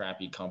tiny,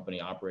 crappy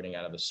company operating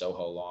out of a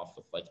Soho loft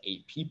with like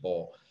 8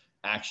 people,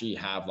 actually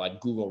have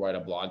like Google write a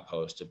blog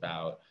post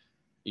about,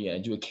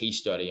 do a case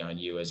study on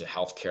you as a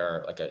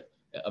healthcare, like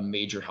a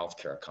major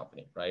healthcare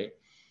company, right?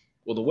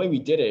 Well, the way we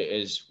did it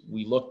is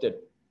we looked at,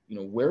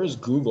 where is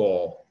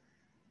Google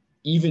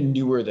even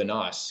newer than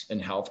us in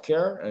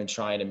healthcare and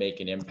trying to make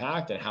an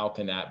impact, and how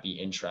can that be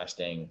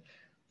interesting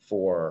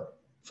for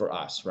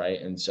us,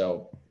 right? And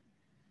so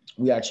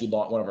we actually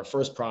launched, one of our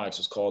first products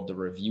was called the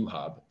Review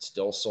Hub. It's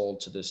still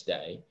sold to this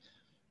day,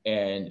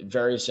 and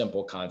very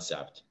simple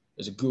concept.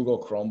 There's a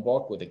Google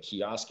Chromebook with a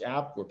kiosk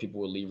app where people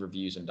would leave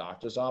reviews in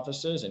doctors'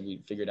 offices, and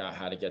we figured out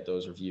how to get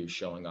those reviews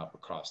showing up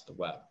across the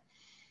web.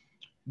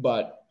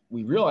 But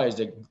we realized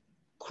that,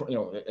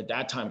 at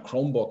that time,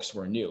 Chromebooks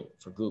were new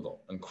for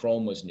Google, and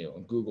Chrome was new,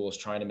 and Google was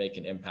trying to make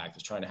an impact,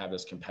 was trying to have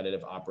this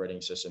competitive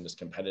operating system, this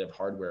competitive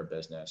hardware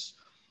business.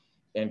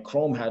 And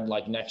Chrome had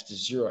like next to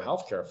zero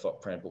healthcare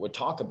footprint, but would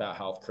talk about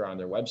healthcare on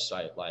their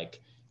website like,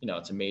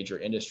 it's a major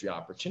industry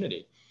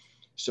opportunity.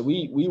 So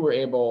we were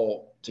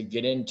able to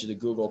get into the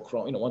Google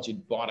Chrome, once you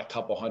bought a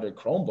couple hundred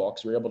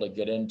Chromebooks, we were able to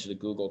get into the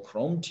Google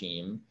Chrome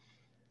team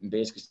and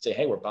basically say,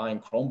 hey, we're buying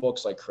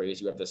Chromebooks like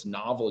crazy. We have this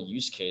novel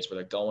use case where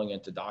they're going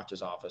into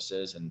doctors'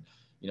 offices and,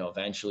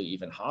 eventually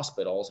even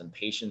hospitals, and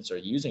patients are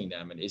using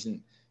them. And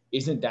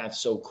isn't that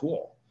so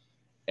cool?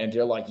 And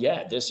they're like,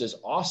 yeah, this is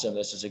awesome.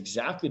 This is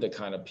exactly the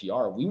kind of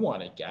PR we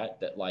want to get,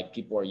 that like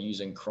people are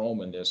using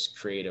Chrome in this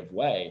creative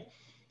way.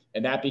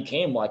 And that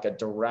became like a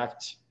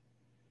direct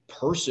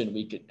person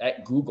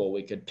at Google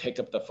we could pick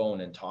up the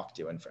phone and talk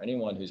to. And for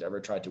anyone who's ever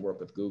tried to work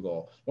with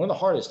Google, one of the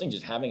hardest things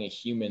is having a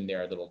human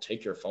there that'll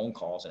take your phone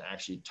calls and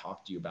actually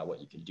talk to you about what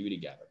you can do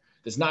together.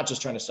 That's not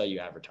just trying to sell you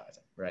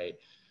advertising, right?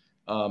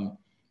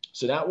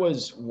 So that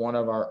was one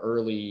of our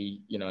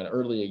early, an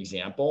early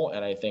example.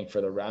 And I think for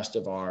the rest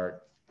of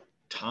our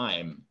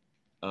time,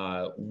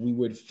 we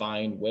would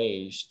find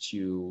ways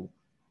to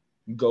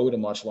go to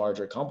much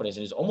larger companies,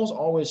 and it's almost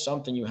always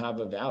something you have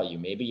of value.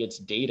 Maybe it's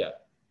data,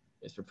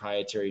 it's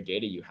proprietary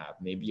data you have.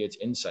 Maybe it's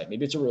insight.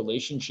 Maybe it's a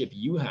relationship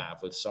you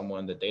have with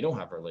someone that they don't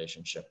have a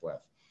relationship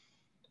with.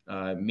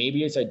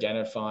 Maybe it's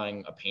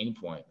identifying a pain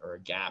point or a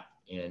gap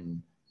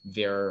in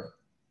their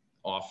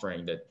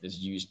offering that is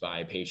used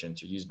by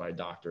patients or used by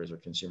doctors or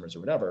consumers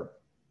or whatever.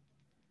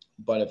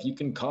 But if you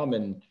can come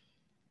and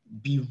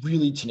be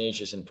really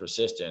tenacious and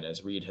persistent,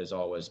 as Reed has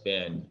always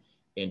been,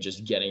 in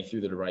just getting through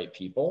to the right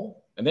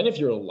people. And then if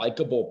you're a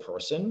likable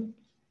person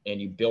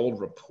and you build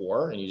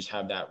rapport and you just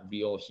have that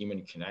real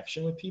human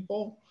connection with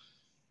people,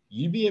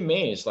 you'd be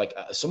amazed. Like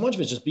so much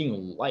of it's just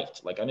being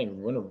liked. Like I think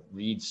one of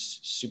Reed's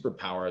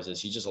superpowers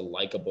is he's just a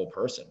likable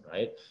person,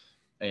 right?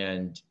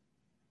 And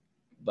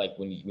like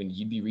when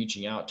you'd be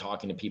reaching out,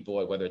 talking to people,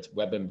 like whether it's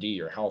WebMD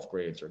or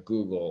Healthgrades or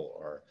Google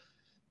or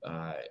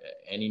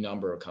any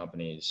number of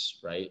companies,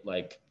 right?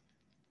 Like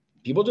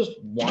people just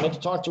wanted to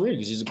talk to Reed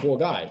because he's a cool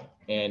guy,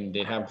 and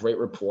they'd have great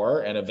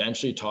rapport, and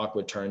eventually talk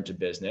would turn to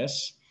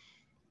business,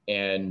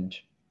 and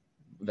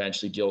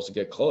eventually deals would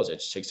get closed. It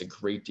just takes a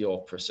great deal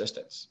of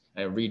persistence.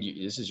 And Reed,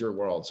 this is your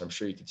world, so I'm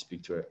sure you could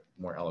speak to it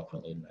more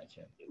eloquently than I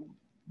can.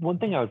 One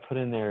thing I would put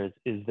in there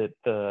is that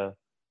the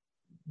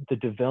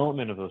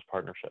development of those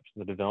partnerships,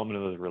 the development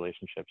of those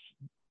relationships,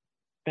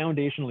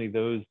 foundationally,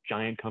 those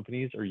giant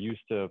companies are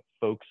used to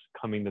folks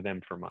coming to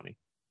them for money,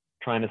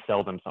 trying to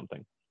sell them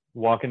something,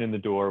 walking in the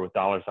door with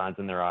dollar signs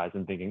in their eyes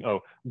and thinking, oh,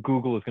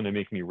 Google is going to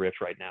make me rich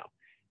right now.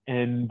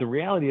 And the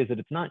reality is that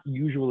it's not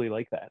usually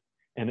like that.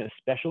 And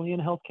especially in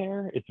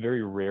healthcare, it's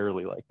very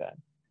rarely like that.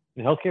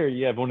 In healthcare,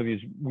 you have one of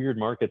these weird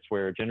markets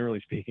where, generally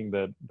speaking,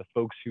 the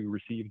folks who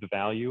receive the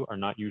value are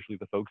not usually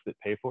the folks that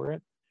pay for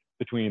it.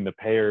 Between the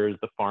payers,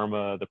 the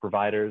pharma, the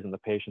providers, and the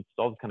patients, it's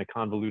all this kind of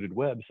convoluted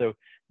web. So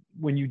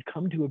when you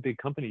come to a big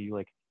company, you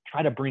like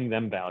try to bring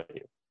them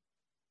value.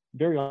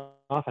 Very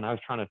often I was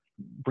trying to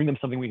bring them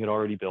something we had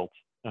already built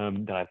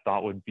that I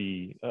thought would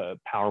be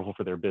powerful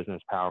for their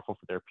business, powerful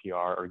for their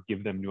PR, or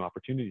give them new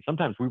opportunities.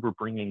 Sometimes we were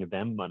bringing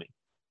them money.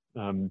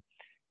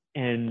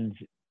 And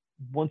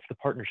once the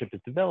partnership is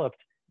developed,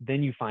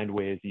 then you find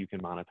ways that you can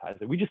monetize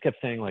it. We just kept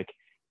saying, like,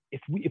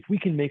 if we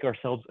can make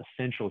ourselves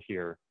essential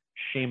here,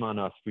 shame on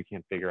us if we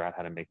can't figure out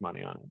how to make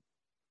money on it.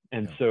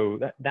 And so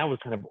that was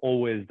kind of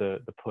always the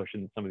push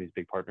in some of these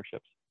big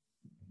partnerships.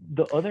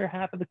 The other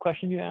half of the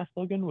question you asked,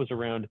 Logan, was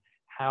around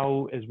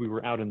how, as we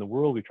were out in the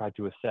world, we tried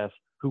to assess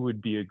who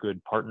would be a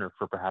good partner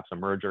for perhaps a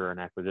merger or an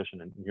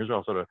acquisition. And here's where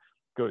I'll sort of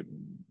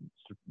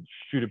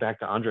shoot it back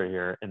to Andre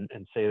here and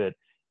say that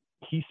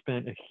he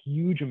spent a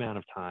huge amount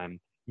of time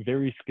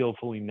very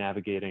skillfully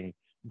navigating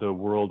the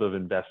world of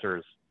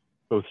investors,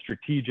 both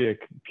strategic,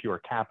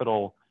 pure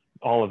capital,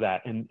 all of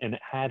that, and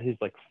had his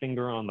like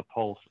finger on the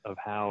pulse of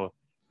how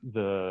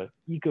the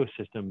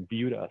ecosystem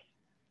viewed us,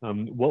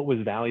 what was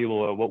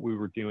valuable at what we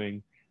were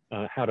doing,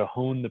 how to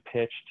hone the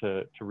pitch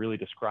to really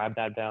describe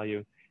that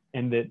value.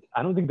 And that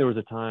I don't think there was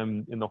a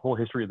time in the whole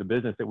history of the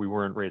business that we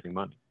weren't raising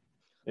money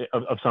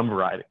of some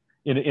variety,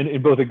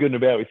 in both a good and a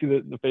bad. We see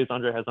the face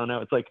Andre has on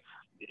now. It's like,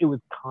 it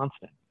was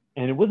constant.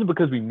 And it wasn't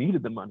because we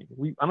needed the money.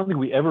 I don't think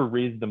we ever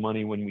raised the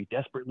money when we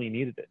desperately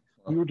needed it.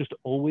 We were just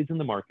always in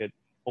the market,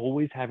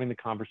 always having the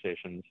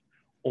conversations,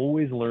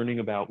 always learning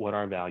about what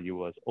our value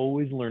was,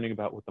 always learning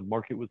about what the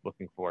market was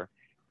looking for.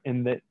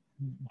 And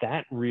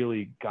that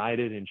really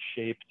guided and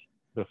shaped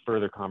the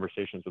further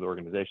conversations with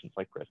organizations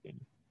like Pristine.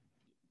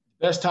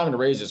 Best time to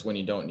raise is when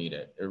you don't need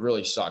it. It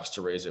really sucks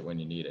to raise it when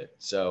you need it.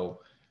 So,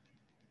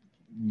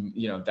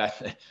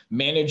 that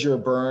manage your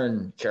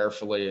burn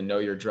carefully and know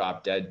your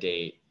drop dead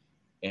date,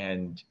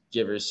 and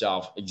give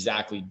yourself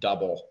exactly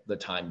double the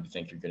time you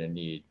think you're going to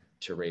need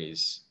to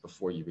raise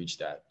before you reach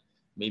that,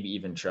 maybe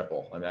even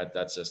triple. I mean,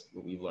 that's just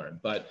what we've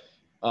learned. But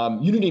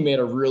Unity made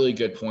a really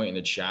good point in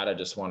the chat I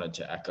just wanted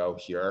to echo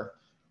here,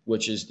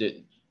 which is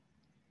that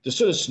the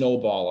sort of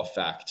snowball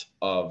effect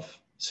of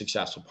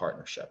successful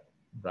partnership,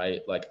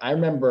 right? Like I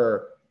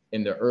remember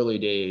in the early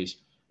days,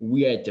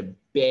 we had to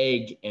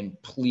beg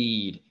and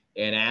plead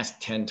and ask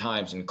 10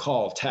 times and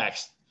call,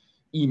 text,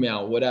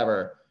 email,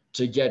 whatever,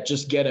 to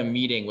get a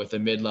meeting with a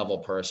mid-level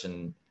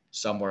person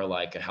somewhere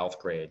like a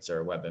Healthgrades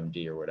or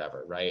WebMD or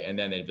whatever, right? And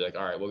then they'd be like,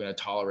 all right, we're going to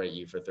tolerate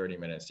you for 30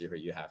 minutes to hear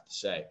what you have to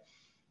say.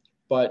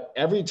 But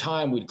every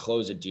time we'd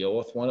close a deal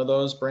with one of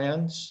those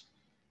brands,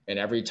 and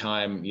every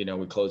time,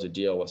 we close a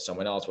deal with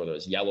someone else, whether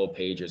it's Yellow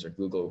Pages or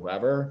Google,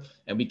 whoever,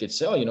 and we could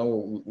say,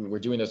 we're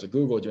doing this with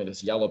Google, we're doing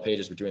this with Yellow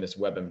Pages, we're doing this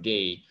with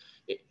WebMD.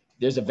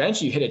 There's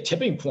eventually you hit a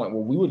tipping point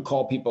where we would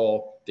call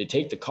people, they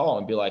take the call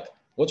and be like,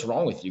 what's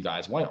wrong with you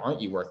guys? Why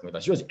aren't you working with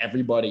us? You realize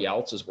everybody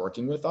else is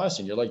working with us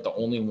and you're like the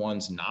only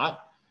ones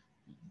not.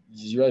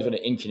 You realize what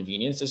an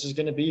inconvenience this is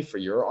going to be for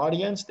your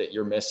audience, that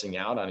you're missing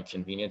out on a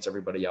convenience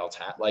everybody else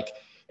had.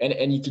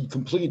 And you can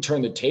completely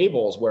turn the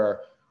tables where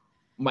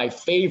one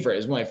of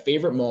my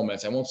favorite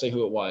moments, I won't say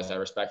who it was, I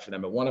respect for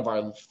them, but one of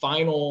our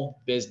final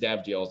biz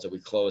dev deals that we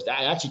closed,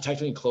 I actually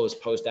technically closed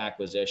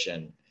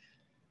post-acquisition.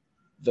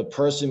 The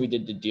person we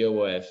did the deal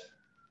with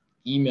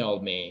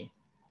emailed me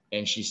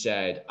And she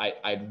said,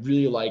 I'd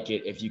really like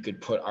it if you could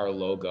put our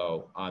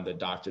logo on the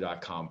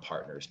Doctor.com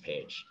partners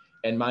page.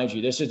 And mind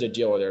you, this is a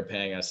deal where they're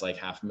paying us like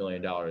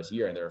 $500,000 a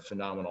year, and they're a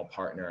phenomenal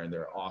partner and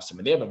they're awesome.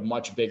 And they have a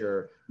much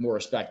bigger, more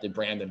respected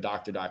brand than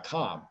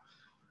Doctor.com.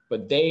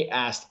 But they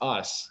asked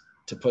us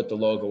to put the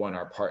logo on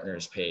our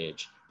partners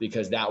page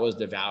because that was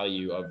the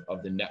value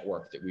of the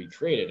network that we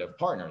created of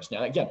partners.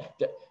 Now, again,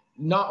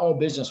 not all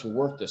business will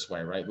work this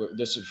way, right?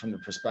 This is from the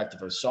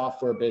perspective of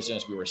software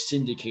business. We were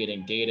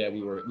syndicating data.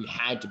 We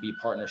had to be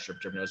partnership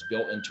driven. It was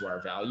built into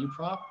our value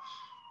prop.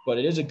 But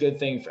it is a good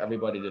thing for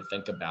everybody to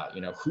think about.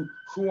 You know,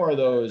 who are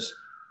those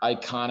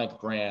iconic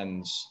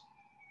brands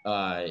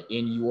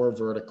in your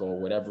vertical,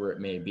 whatever it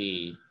may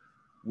be,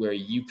 where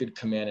you could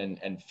come in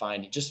and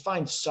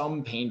find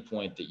some pain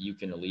point that you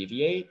can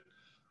alleviate.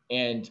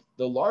 And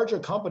the larger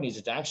companies,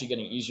 it's actually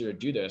getting easier to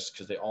do this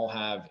because they all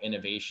have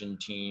innovation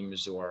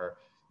teams or,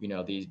 you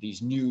know,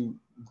 these new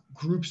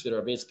groups that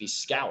are basically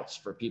scouts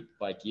for people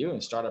like you.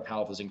 And Startup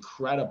Health is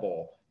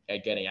incredible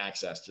at getting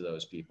access to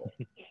those people.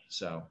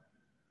 So,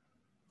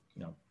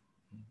 you know.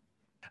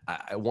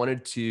 I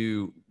wanted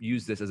to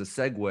use this as a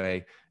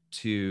segue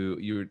to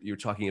you're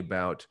talking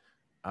about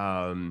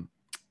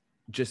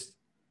just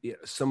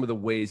some of the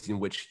ways in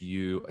which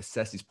you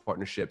assess these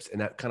partnerships,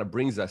 and that kind of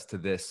brings us to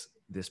this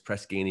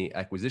Press Ganey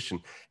acquisition.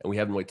 And we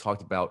haven't really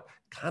talked about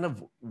kind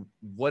of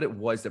what it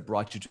was that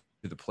brought you to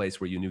the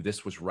place where you knew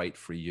this was right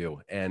for you.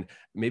 And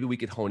maybe we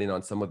could hone in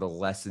on some of the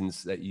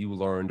lessons that you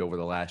learned over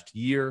the last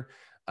year.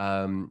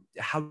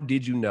 How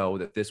did you know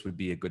that this would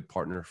be a good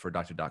partner for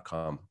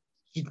Doctor.com?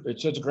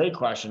 It's a great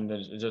question.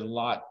 There's a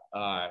lot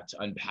to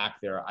unpack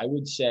there. I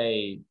would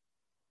say,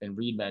 and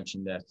Reed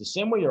mentioned this, the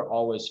same way you're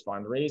always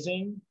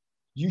fundraising,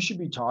 you should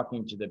be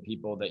talking to the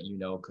people that you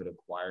know could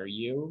acquire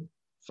you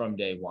from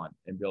day one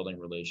and building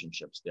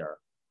relationships there.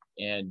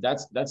 And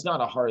that's not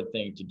a hard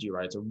thing to do,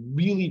 right? It's a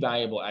really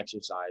valuable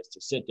exercise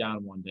to sit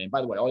down one day. And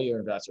by the way, all your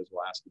investors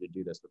will ask you to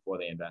do this before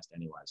they invest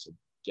anyway, so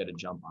get a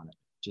jump on it.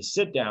 To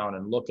sit down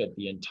and look at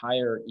the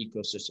entire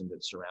ecosystem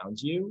that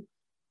surrounds you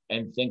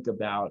and think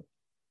about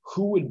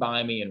who would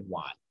buy me and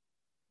why.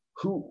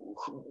 Who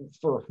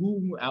for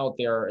whom out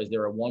there is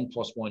there a 1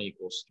 + 1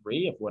 =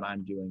 3 if what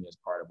I'm doing is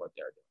part of what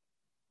they're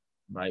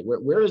doing, right?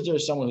 Where is there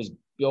someone who's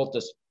built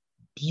this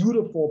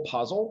beautiful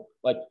puzzle?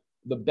 Like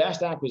the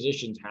best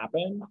acquisitions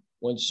happen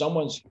when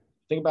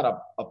think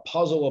about a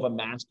puzzle of a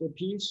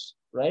masterpiece,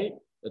 right?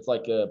 It's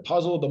like a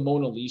puzzle of the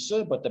Mona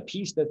Lisa, but the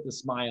piece that the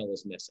smile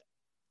is missing.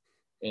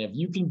 And if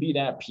you can be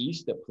that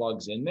piece that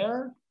plugs in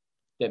there,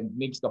 that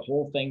makes the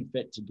whole thing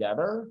fit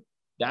together,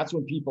 that's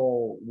when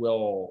people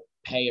will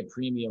pay a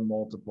premium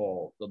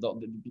multiple.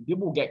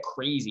 People will get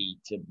crazy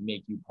to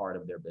make you part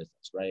of their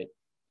business, right?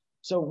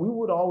 So we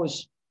would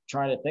always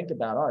try to think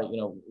about, all right, you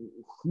know,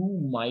 who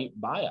might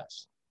buy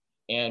us?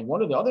 And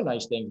one of the other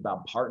nice things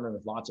about partnering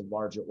with lots of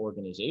larger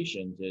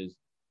organizations is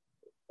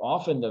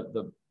often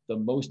the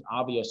most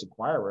obvious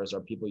acquirers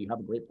are people you have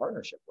a great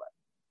partnership with.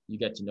 You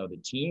get to know the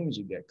teams,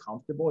 you get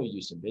comfortable, you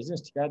do some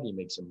business together, you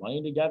make some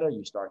money together,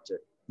 you start to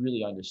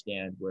really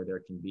understand where there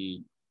can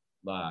be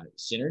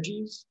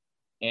synergies,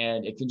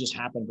 and it can just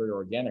happen very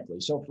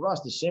organically. So for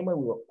us, the same way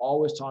we were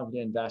always talking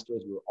to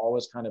investors, we were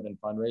always kind of in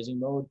fundraising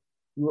mode,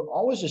 we were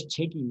always just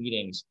taking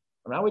meetings.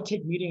 I mean, I would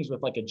take meetings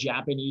with like a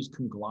Japanese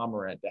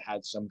conglomerate that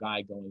had some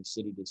guy going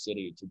city to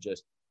city to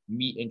just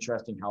meet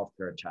interesting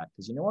healthcare tech.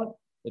 Because you know what?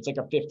 It's like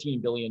a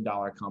 $15 billion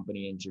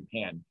company in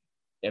Japan.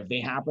 If they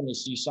happen to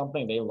see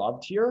something they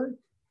loved here,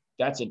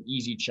 that's an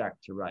easy check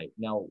to write.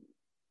 Now,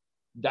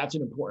 that's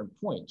an important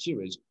point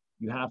too, is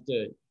you have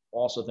to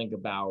also think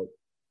about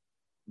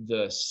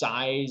the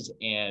size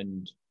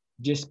and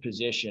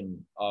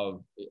disposition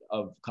of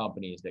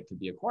companies that could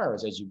be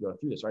acquirers as you go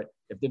through this, right?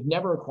 If they've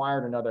never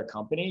acquired another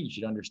company, you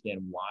should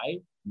understand why.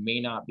 It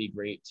may not be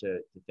great to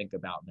think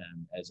about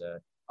them as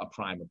a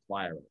prime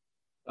acquirer.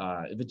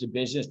 If it's a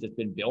business that's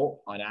been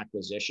built on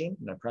acquisition,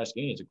 and Press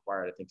Ganey has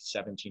acquired, I think,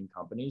 17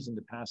 companies in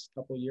the past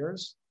couple of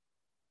years,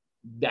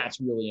 that's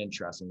really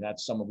interesting.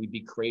 That's someone we'd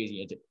be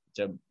crazy. It's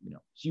a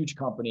huge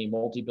company,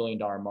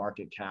 multi-billion-dollar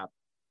market cap,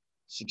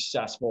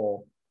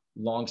 successful,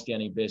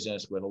 long-standing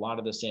business with a lot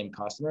of the same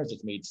customers.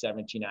 It's made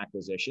 17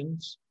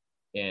 acquisitions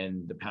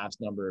in the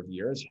past number of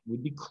years.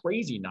 We'd be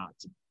crazy not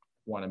to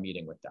want a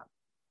meeting with them,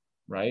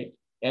 right?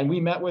 And we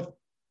met with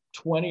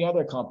 20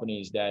 other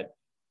companies that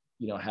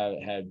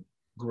had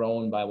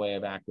grown by way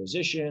of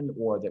acquisition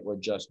or that were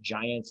just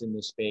giants in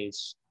the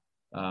space.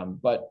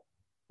 But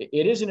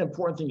it is an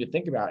important thing to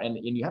think about, and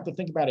you have to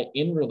think about it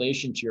in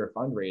relation to your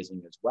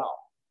fundraising as well,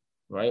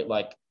 right?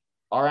 Like,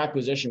 our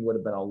acquisition would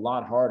have been a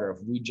lot harder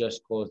if we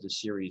just closed a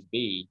Series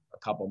B a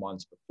couple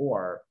months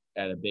before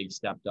at a big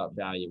stepped up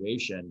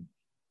valuation.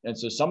 And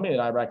so something that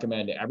I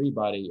recommend to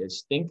everybody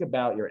is think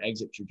about your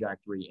exit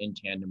trajectory in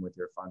tandem with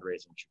your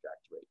fundraising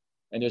trajectory.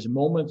 And there's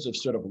moments of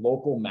sort of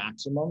local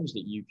maximums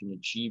that you can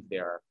achieve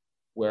there,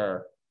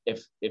 where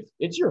if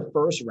it's your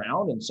first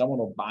round and someone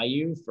will buy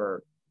you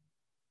for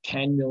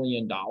 $10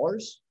 million,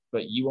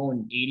 but you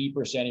own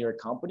 80% of your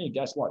company,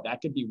 guess what? That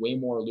could be way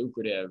more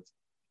lucrative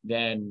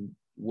than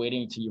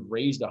waiting till you've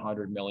raised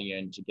 100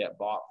 million to get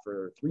bought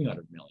for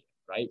 300 million,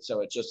 right?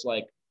 So it's just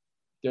like,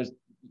 you have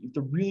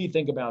to really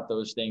think about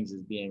those things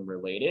as being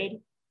related.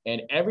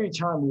 And every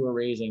time we were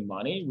raising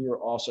money, we were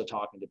also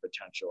talking to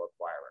potential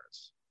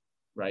acquirers,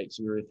 right?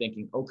 So we were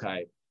thinking,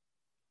 okay,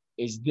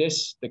 is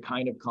this the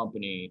kind of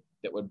company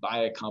that would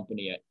buy a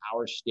company at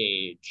our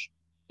stage,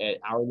 at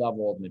our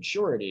level of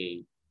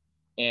maturity?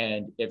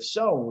 And if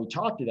so, when we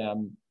talk to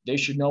them, they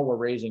should know we're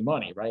raising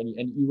money, right?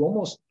 And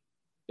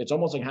it's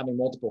almost like having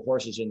multiple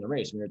horses in the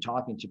race. When you're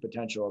talking to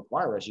potential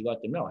acquirers, you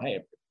let them know, hey,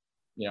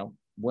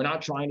 we're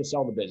not trying to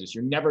sell the business.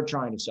 You're never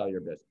trying to sell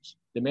your business.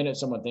 The minute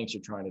someone thinks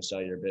you're trying to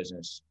sell your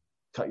business,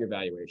 cut your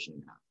valuation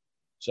in half.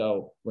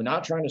 So we're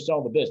not trying to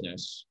sell the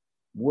business.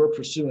 We're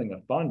pursuing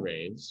a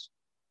fundraise.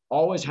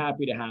 Always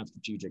happy to have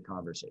strategic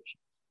conversation,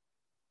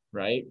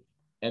 right?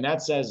 And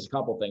that says a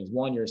couple things.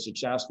 One, you're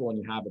successful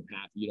and you have a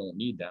path. You don't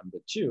need them.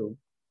 But two,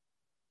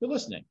 you're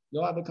listening.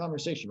 You'll have a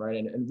conversation, right?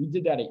 And we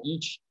did that at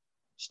each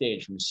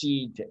stage, from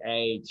seed to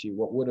A to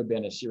what would have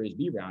been a Series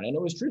B round. And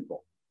it was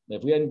truthful.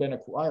 If we hadn't been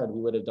acquired,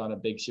 we would have done a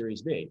big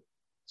Series B.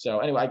 So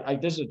anyway,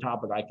 this is a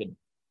topic I could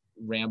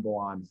ramble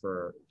on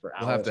for hours.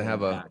 We'll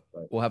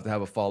have to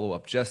have a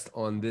follow-up just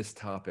on this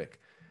topic.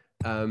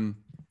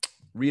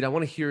 Reed, I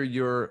want to hear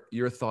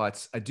your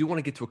thoughts. I do want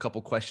to get to a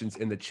couple questions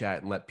in the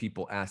chat and let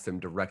people ask them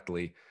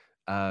directly.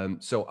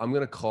 So I'm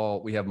going to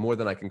call, we have more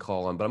than I can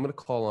call on, but I'm going to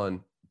call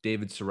on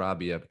David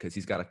Sarabia because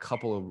he's got a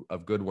couple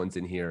of good ones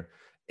in here.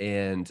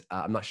 And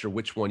I'm not sure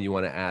which one you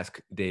want to ask,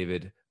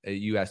 David.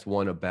 You asked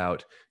one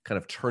about kind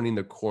of turning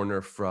the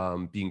corner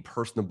from being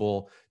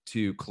personable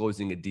to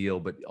closing a deal,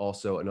 but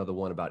also another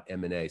one about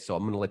M&A. So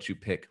I'm going to let you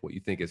pick what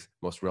you think is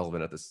most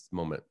relevant at this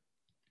moment.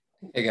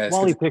 Hey guys,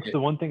 while he picks, the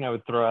one thing I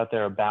would throw out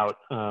there about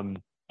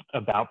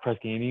Press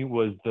Ganey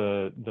was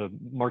the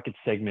market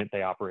segment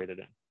they operated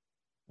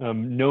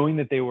in. Knowing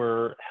that they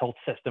were health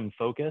system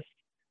focused,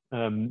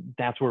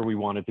 that's where we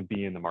wanted to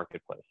be in the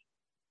marketplace.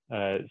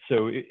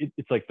 So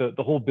it's like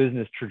the whole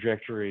business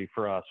trajectory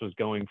for us was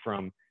going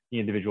from the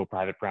individual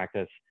private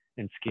practice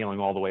and scaling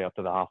all the way up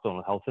to the hospital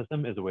and health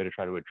system as a way to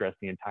try to address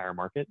the entire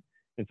market.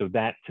 And so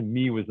that, to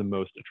me, was the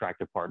most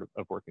attractive part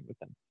of working with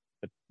them.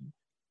 But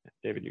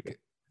David, you go.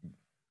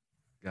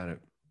 Got it.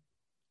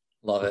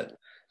 Love it.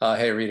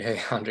 Hey, Reed. Hey,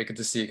 Andre. Good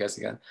to see you guys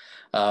again.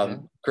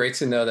 Great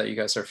to know that you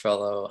guys are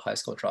fellow high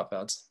school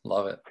dropouts.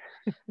 Love it.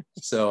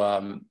 So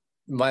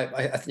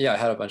I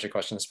had a bunch of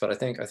questions, but I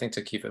think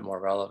to keep it more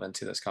relevant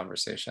to this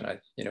conversation,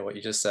 what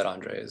you just said,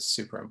 Andre, is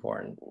super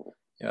important.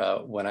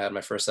 When I had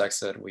my first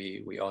exit,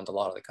 we owned a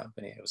lot of the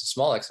company. It was a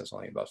small exit, it was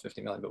only about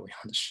 50 million, but we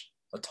owned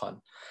a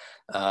ton.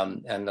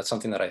 And that's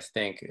something that I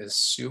think is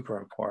super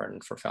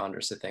important for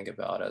founders to think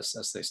about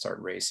as they start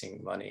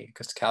raising money,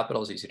 because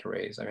capital is easy to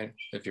raise. I mean,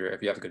 if you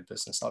have a good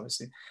business,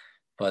 obviously,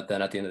 but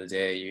then at the end of the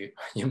day,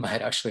 you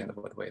might actually end up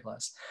with way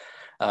less.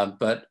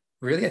 But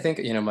really, I think,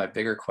 my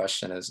bigger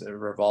question it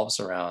revolves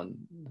around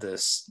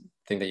this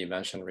thing that you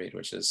mentioned, Reed,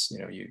 which is,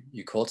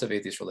 you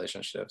cultivate these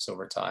relationships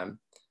over time.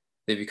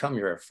 They become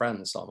your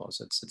friends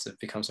almost. It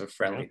becomes a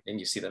friendly thing.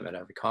 You see them at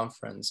every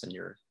conference and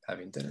you're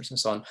having dinners and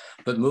so on.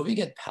 But moving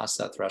it past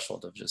that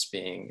threshold of just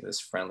being this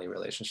friendly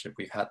relationship,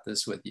 we've had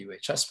this with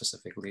UHS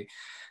specifically,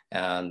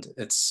 and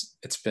it's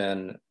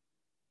been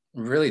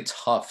really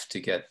tough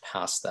to get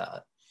past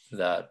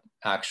that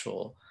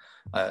actual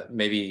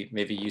maybe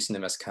using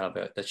them as kind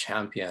of the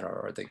champion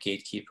or the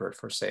gatekeeper,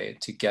 per se,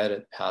 to get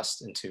it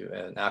passed into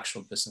an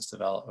actual business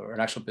development or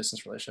an actual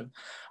business relationship.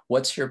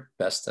 What's your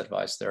best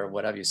advice there?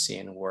 What have you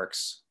seen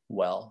works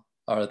well,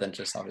 other than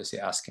just obviously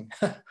asking?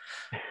 Well,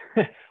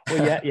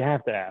 yeah, you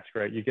have to ask,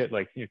 right? You get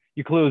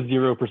you close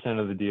 0%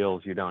 of the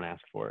deals you don't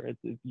ask for.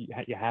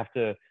 You have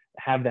to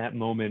have that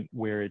moment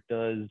where it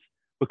does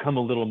become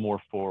a little more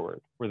forward,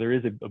 where there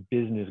is a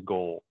business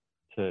goal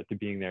to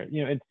being there.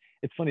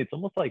 It's funny. It's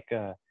almost like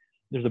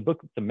there's a book,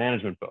 it's a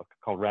management book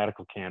called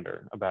Radical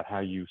Candor, about how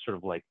you sort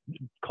of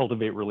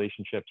cultivate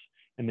relationships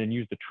and then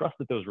use the trust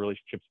that those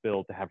relationships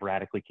build to have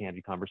radically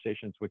candid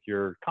conversations with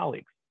your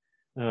colleagues.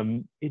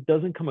 It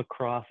doesn't come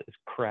across as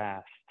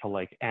crass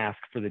to ask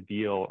for the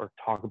deal or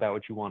talk about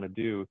what you want to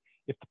do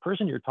if the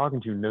person you're talking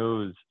to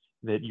knows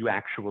that you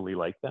actually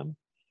like them.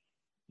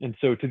 And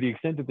so to the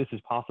extent that this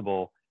is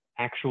possible,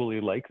 actually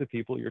like the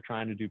people you're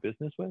trying to do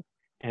business with,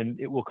 and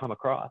it will come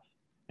across.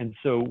 And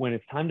so when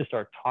it's time to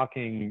start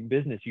talking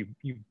business,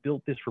 you've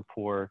built this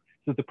rapport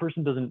so that the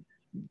person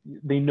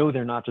they know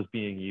they're not just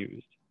being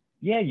used.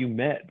 Yeah, you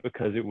met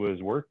because it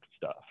was work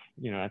stuff.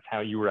 That's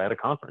how you were at a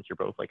conference. You're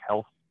both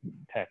health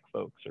tech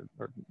folks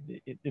or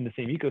in the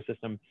same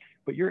ecosystem,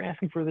 but you're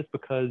asking for this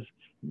because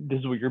this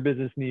is what your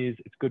business needs.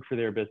 It's good for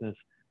their business,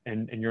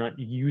 and you're not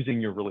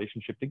using your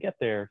relationship to get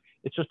there.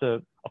 It's just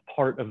a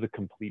part of the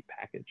complete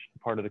package, a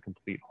part of the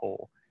complete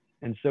whole.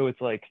 And so it's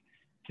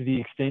to the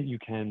extent you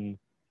can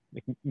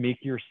make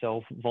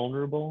yourself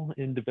vulnerable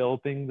in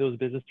developing those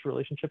business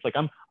relationships.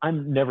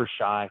 I'm never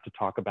shy to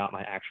talk about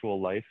my actual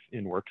life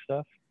in work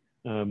stuff,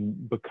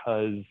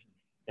 because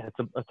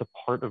it's a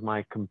part of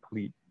my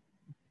complete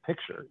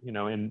picture,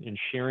 and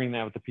sharing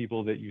that with the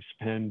people that you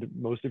spend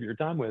most of your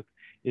time with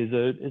is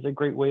a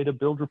great way to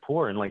build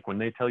rapport. And like when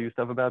they tell you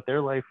stuff about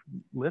their life,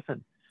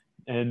 listen.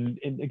 And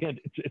again,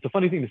 it's a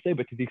funny thing to say,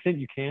 but to the extent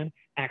you can,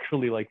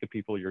 actually like the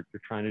people you're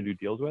trying to do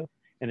deals with,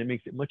 and it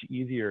makes it much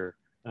easier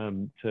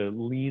to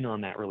lean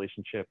on that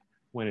relationship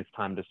when it's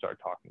time to start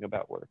talking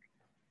about work.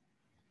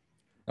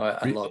 Oh,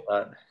 I love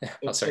that.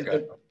 Oh, sorry, go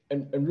ahead.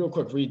 And real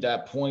quick, Reed,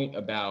 that point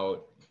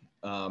about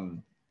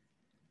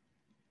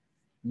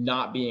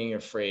not being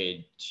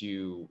afraid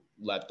to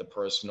let the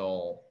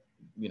personal,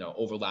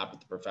 overlap with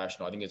the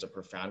professional, I think is a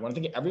profound one. I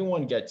think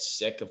everyone gets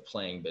sick of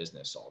playing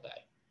business all day.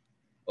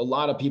 A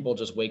lot of people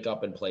just wake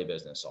up and play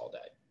business all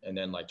day and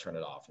then like turn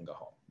it off and go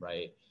home,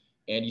 right?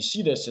 And you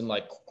see this in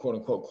like quote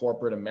unquote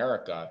corporate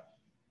America,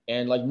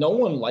 and like no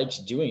one likes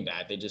doing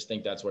that. They just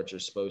think that's what you're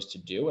supposed to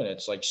do. And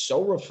it's like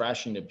so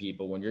refreshing to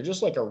people when you're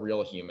just like a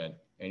real human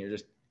and you're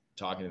just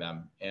talking to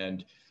them.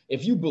 And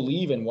if you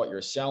believe in what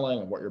you're selling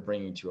and what you're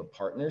bringing to a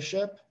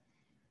partnership,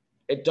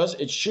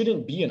 it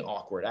shouldn't be an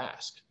awkward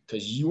ask,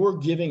 because you're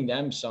giving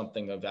them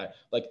something of that.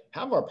 Like,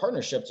 have our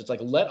partnerships, it's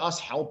like, let us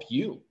help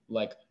you.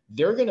 Like,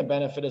 they're going to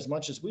benefit as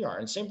much as we are.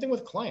 And same thing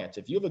with clients.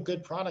 If you have a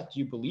good product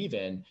you believe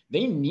in,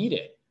 they need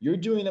it. You're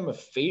doing them a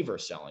favor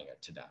selling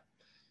it to them.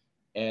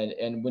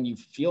 And when you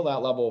feel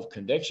that level of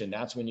conviction,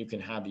 that's when you can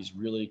have these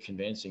really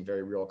convincing,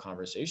 very real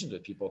conversations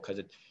with people,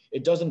 because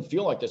it doesn't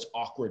feel like this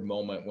awkward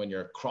moment when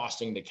you're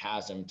crossing the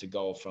chasm to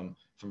go from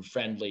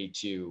friendly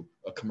to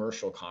a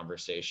commercial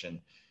conversation.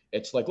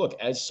 It's like, look,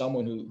 as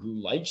someone who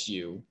likes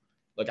you,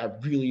 like, I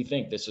really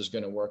think this is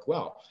going to work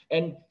well.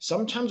 And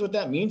sometimes what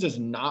that means is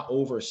not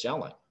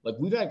overselling. Like,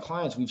 we've had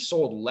clients we've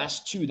sold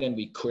less to than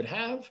we could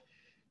have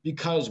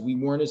because we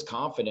weren't as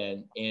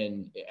confident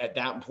at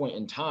that point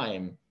in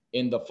time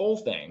in the full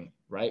thing,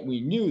 right?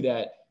 We knew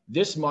that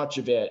this much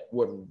of it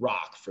would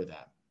rock for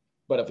them.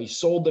 But if we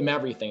sold them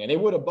everything and they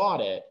would have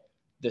bought it,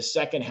 the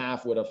second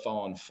half would have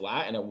fallen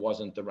flat and it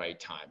wasn't the right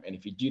time. And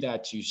if you do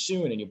that too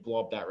soon and you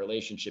blow up that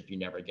relationship, you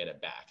never get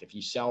it back. If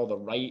you sell the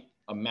right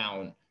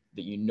amount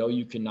that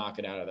you can knock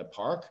it out of the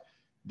park,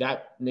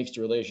 that makes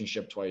the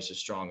relationship twice as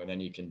strong, and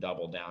then you can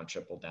double down,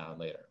 triple down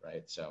later,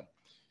 right? So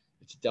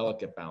it's a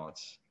delicate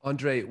balance.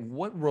 Andre,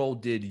 what role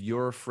did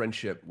your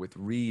friendship with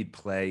Reed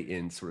play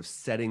in sort of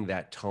setting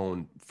that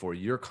tone for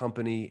your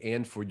company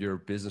and for your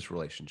business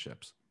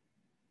relationships?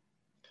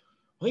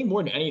 I think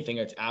more than anything,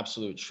 it's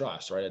absolute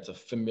trust, right? It's a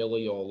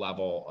familial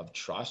level of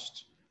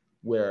trust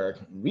where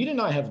Reed and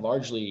I have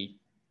largely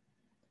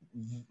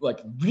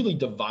like really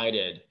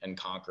divided and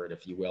conquered,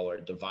 if you will, or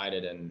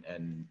divided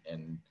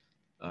and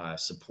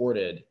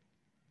supported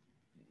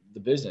the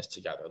business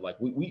together. Like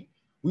we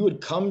would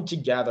come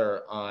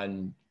together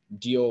on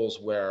deals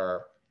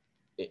where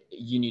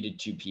you needed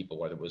two people,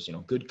 whether it was,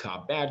 good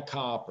cop, bad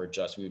cop, or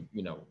just,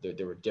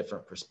 there were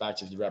different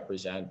perspectives to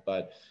represent.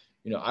 But,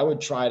 I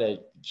would try to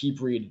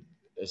keep Reed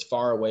as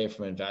far away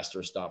from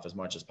investor stuff as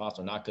much as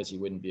possible, not because he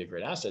wouldn't be a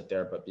great asset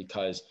there, but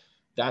because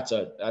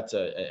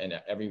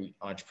and every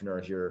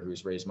entrepreneur here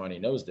who's raised money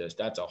knows this,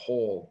 that's a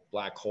whole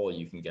black hole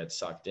you can get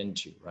sucked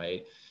into,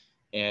 right?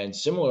 And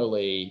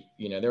similarly,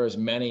 there was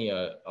many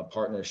a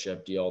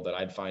partnership deal that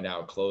I'd find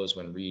out closed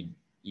when Reed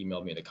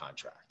emailed me the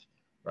contract,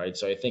 right?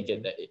 So I think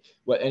and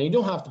you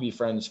don't have to be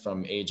friends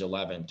from age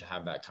 11 to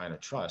have that kind of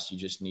trust. You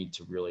just need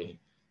to really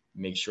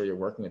make sure you're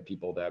working with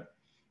people that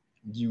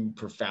you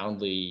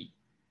profoundly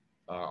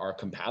are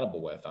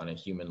compatible with on a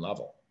human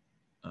level.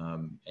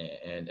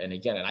 And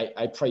again,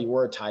 I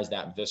prioritize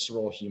that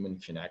visceral human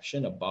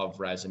connection above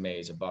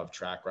resumes, above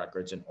track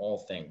records, and all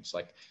things.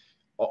 Like,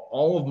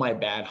 all of my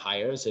bad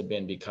hires have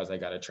been because I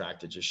got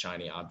attracted to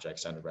shiny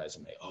objects on a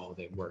resume. Oh,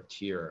 they worked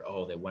here.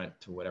 Oh, they went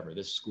to whatever,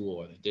 this school,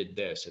 or they did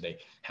this, or they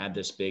had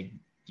this big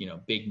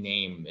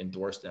name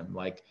endorse them.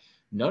 Like,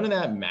 none of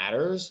that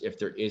matters if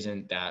there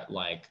isn't that,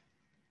 like,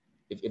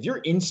 if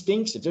your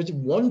instincts, if there's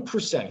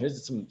 1%,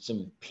 here's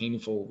some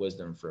painful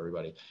wisdom for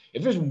everybody.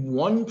 If there's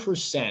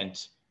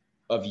 1%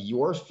 of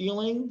your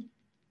feeling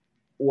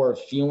or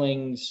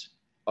feelings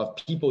of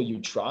people you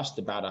trust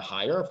about a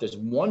hire, if there's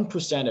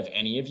 1% of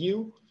any of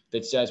you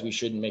that says we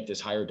shouldn't make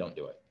this hire, don't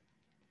do it.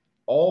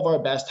 All of our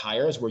best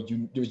hires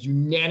there's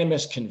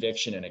unanimous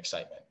conviction and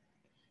excitement.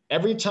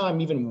 Every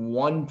time even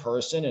one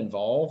person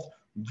involved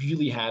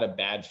really had a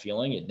bad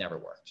feeling, it never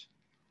worked.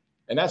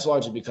 And that's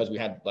largely because we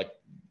had like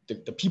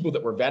the people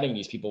that were vetting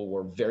these people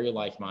were very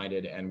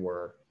like-minded and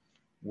were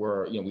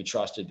we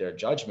trusted their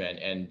judgment,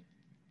 and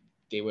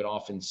they would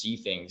often see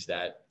things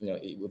that,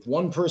 if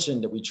one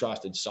person that we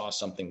trusted saw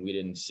something we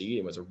didn't see,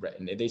 it was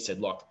and they said,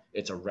 look,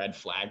 it's a red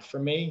flag for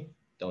me,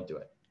 don't do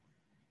it.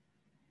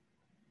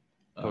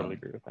 Totally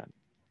agree with that.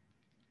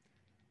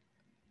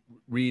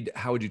 Reed,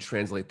 how would you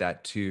translate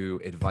that to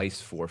advice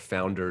for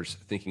founders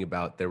thinking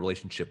about their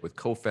relationship with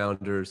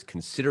co-founders,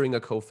 considering a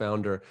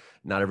co-founder?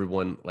 Not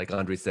everyone, like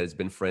Andre said, has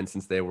been friends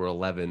since they were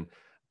 11.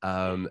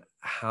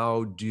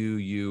 How do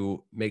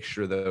you make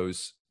sure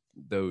those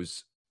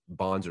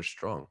bonds are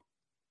strong?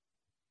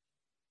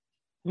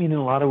 I mean, in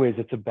a lot of ways,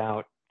 it's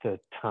about the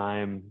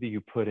time that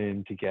you put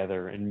in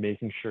together and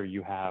making sure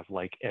you have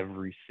like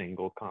every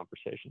single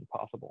conversation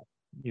possible.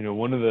 You know,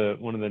 one of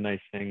the nice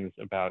things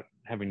about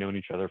having known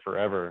each other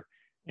forever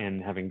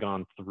and having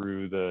gone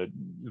through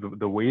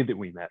the way that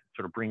we met,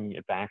 sort of bringing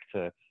it back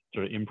to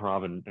sort of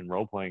improv and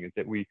role playing, is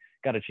that we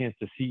got a chance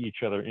to see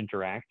each other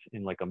interact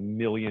in like a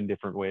million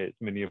different ways,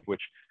 many of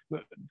which,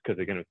 because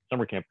again, at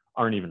summer camp,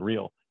 aren't even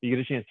real. You get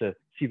a chance to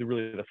see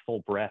the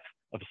full breadth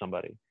of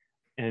somebody.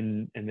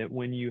 And that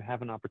when you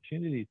have an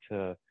opportunity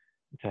to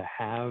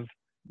have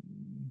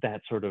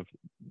that sort of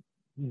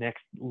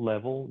next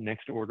level,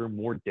 next order,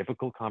 more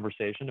difficult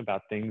conversation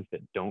about things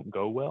that don't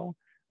go well,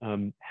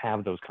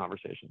 have those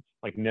conversations.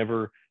 Like,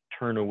 never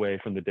turn away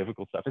from the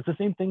difficult stuff. It's the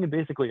same thing in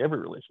basically every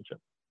relationship.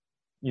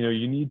 You know,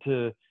 you need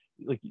to,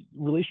 like,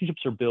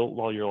 relationships are built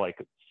while you're like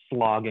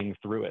slogging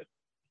through it.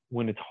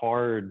 When it's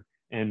hard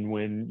and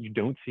when you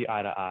don't see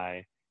eye to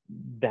eye,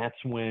 that's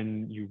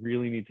when you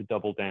really need to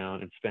double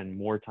down and spend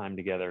more time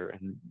together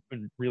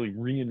and really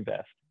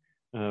reinvest.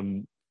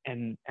 And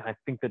I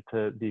think that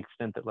to the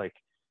extent that like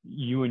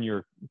you and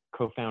your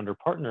co-founder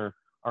partner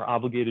are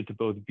obligated to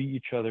both be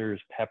each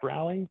other's pep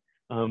rally,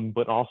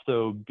 but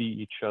also be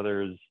each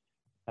other's,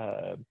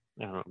 I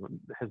don't know,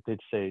 hesitate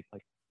to say,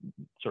 like,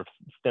 sort of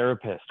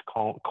therapist,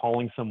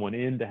 calling someone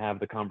in to have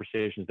the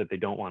conversations that they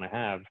don't want to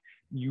have.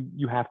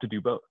 You have to do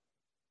both.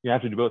 You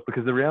have to do both,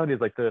 because the reality is,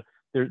 like, there's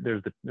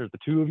the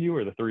two of you,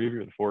 or the three of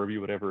you, or the four of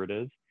you, whatever it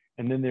is,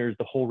 and then there's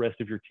the whole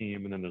rest of your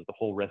team, and then there's the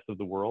whole rest of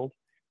the world,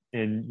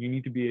 and you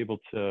need to be able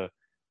to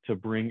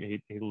bring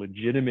a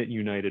legitimate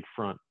united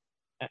front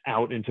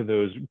out into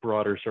those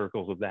broader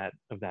circles of that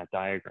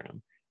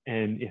diagram.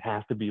 And it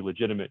has to be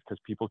legitimate, because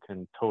people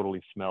can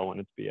totally smell when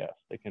it's BS.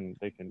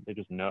 They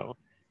just know.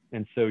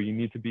 And so you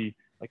need to be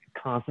like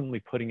constantly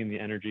putting in the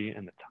energy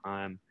and the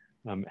time,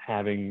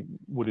 having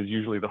what is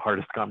usually the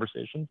hardest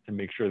conversations, to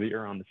make sure that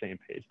you're on the same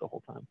page the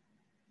whole time.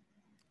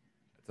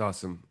 That's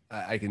awesome.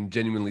 I can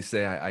genuinely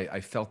say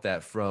I felt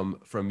that from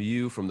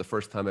you, from the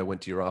first time I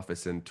went to your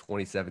office in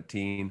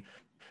 2017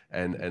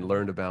 and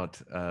learned about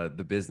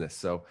the business.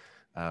 So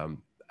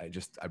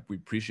we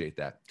appreciate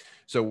that.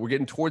 So we're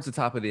getting towards the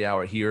top of the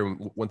hour here.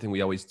 One thing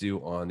we always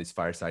do on these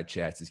fireside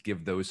chats is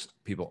give those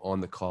people on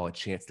the call a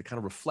chance to kind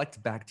of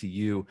reflect back to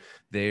you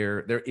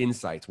their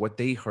insights, what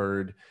they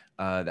heard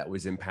that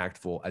was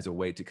impactful, as a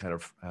way to kind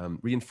of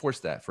reinforce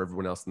that for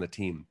everyone else on the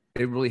team.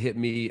 It really hit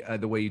me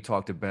the way you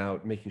talked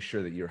about making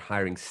sure that you're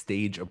hiring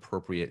stage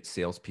appropriate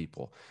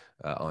salespeople,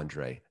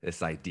 Andre.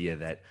 This idea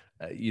that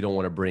you don't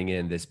want to bring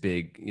in this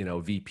big,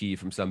 VP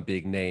from some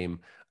big name,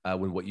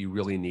 when what you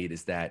really need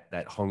is that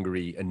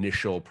hungry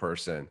initial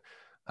person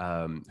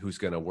who's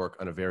going to work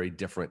on a very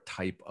different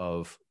type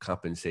of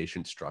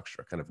compensation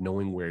structure, kind of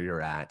knowing where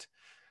you're at,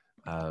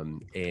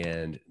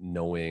 and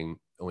knowing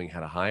how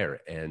to hire.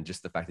 And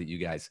just the fact that you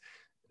guys,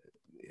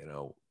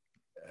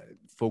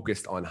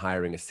 focused on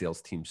hiring a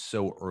sales team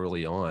so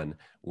early on,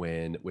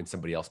 when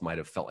somebody else might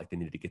have felt like they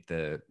needed to get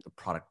the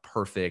product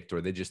perfect,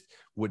 or they just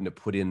wouldn't have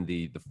put in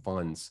the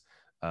funds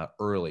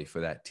early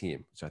for that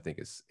team, which I think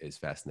is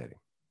fascinating.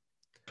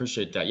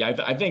 Appreciate that. Yeah,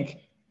 I think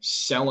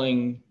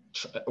selling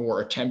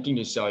or attempting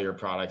to sell your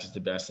product is the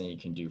best thing you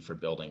can do for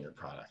building your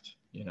product.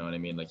 You know what I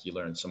mean? Like, you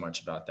learn so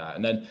much about that.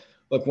 And then,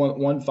 look,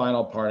 one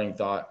final parting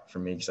thought for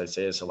me, because I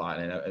say this a lot,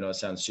 and I know it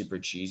sounds super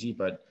cheesy,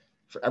 but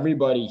for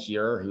everybody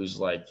here who's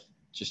like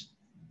just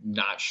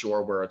not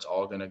sure where it's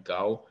all going to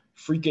go,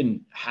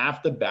 freaking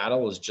half the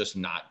battle is just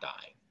not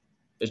dying.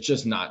 It's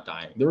just not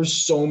dying. There were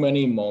so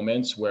many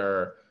moments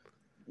where,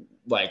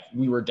 like,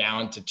 we were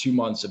down to 2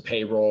 months of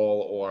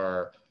payroll,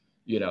 or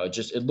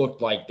it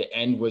looked like the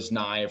end was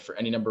nigh for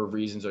any number of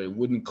reasons, or it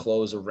wouldn't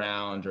close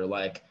around, or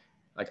like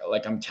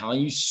I'm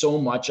telling you, so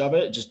much of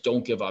it, just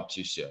don't give up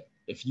too soon.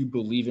 If you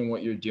believe in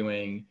what you're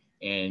doing,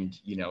 and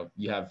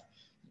you have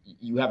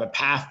a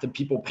path to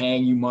people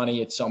paying you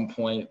money at some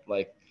point,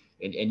 like,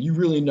 and you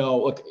really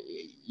know,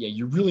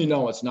 you really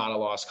know it's not a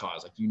lost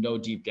cause.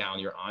 Like, deep down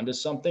you're onto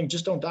something.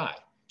 Just don't die.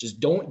 Just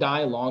don't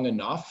die long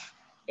enough,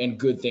 and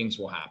good things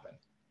will happen.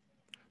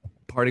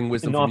 Parting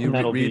wisdom and from often you,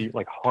 that'll Reed? be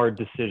like hard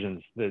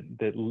decisions that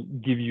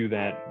give you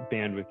that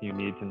bandwidth you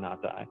need to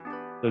not die.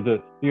 So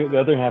the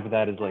other half of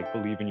that is like,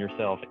 believe in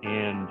yourself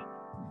and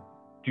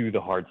do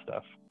the hard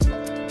stuff.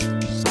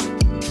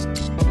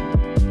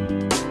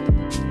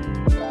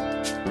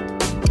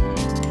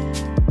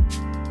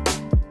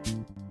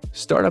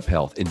 Startup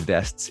Health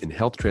invests in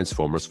health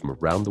transformers from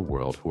around the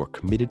world who are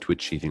committed to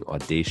achieving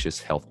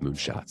audacious health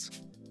moonshots.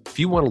 If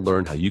you want to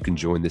learn how you can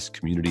join this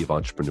community of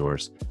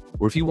entrepreneurs,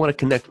 or if you want to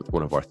connect with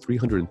one of our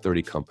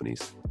 330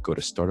 companies, go to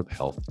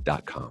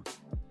startuphealth.com.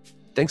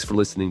 Thanks for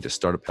listening to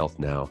Startup Health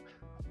Now.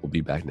 We'll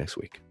be back next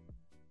week.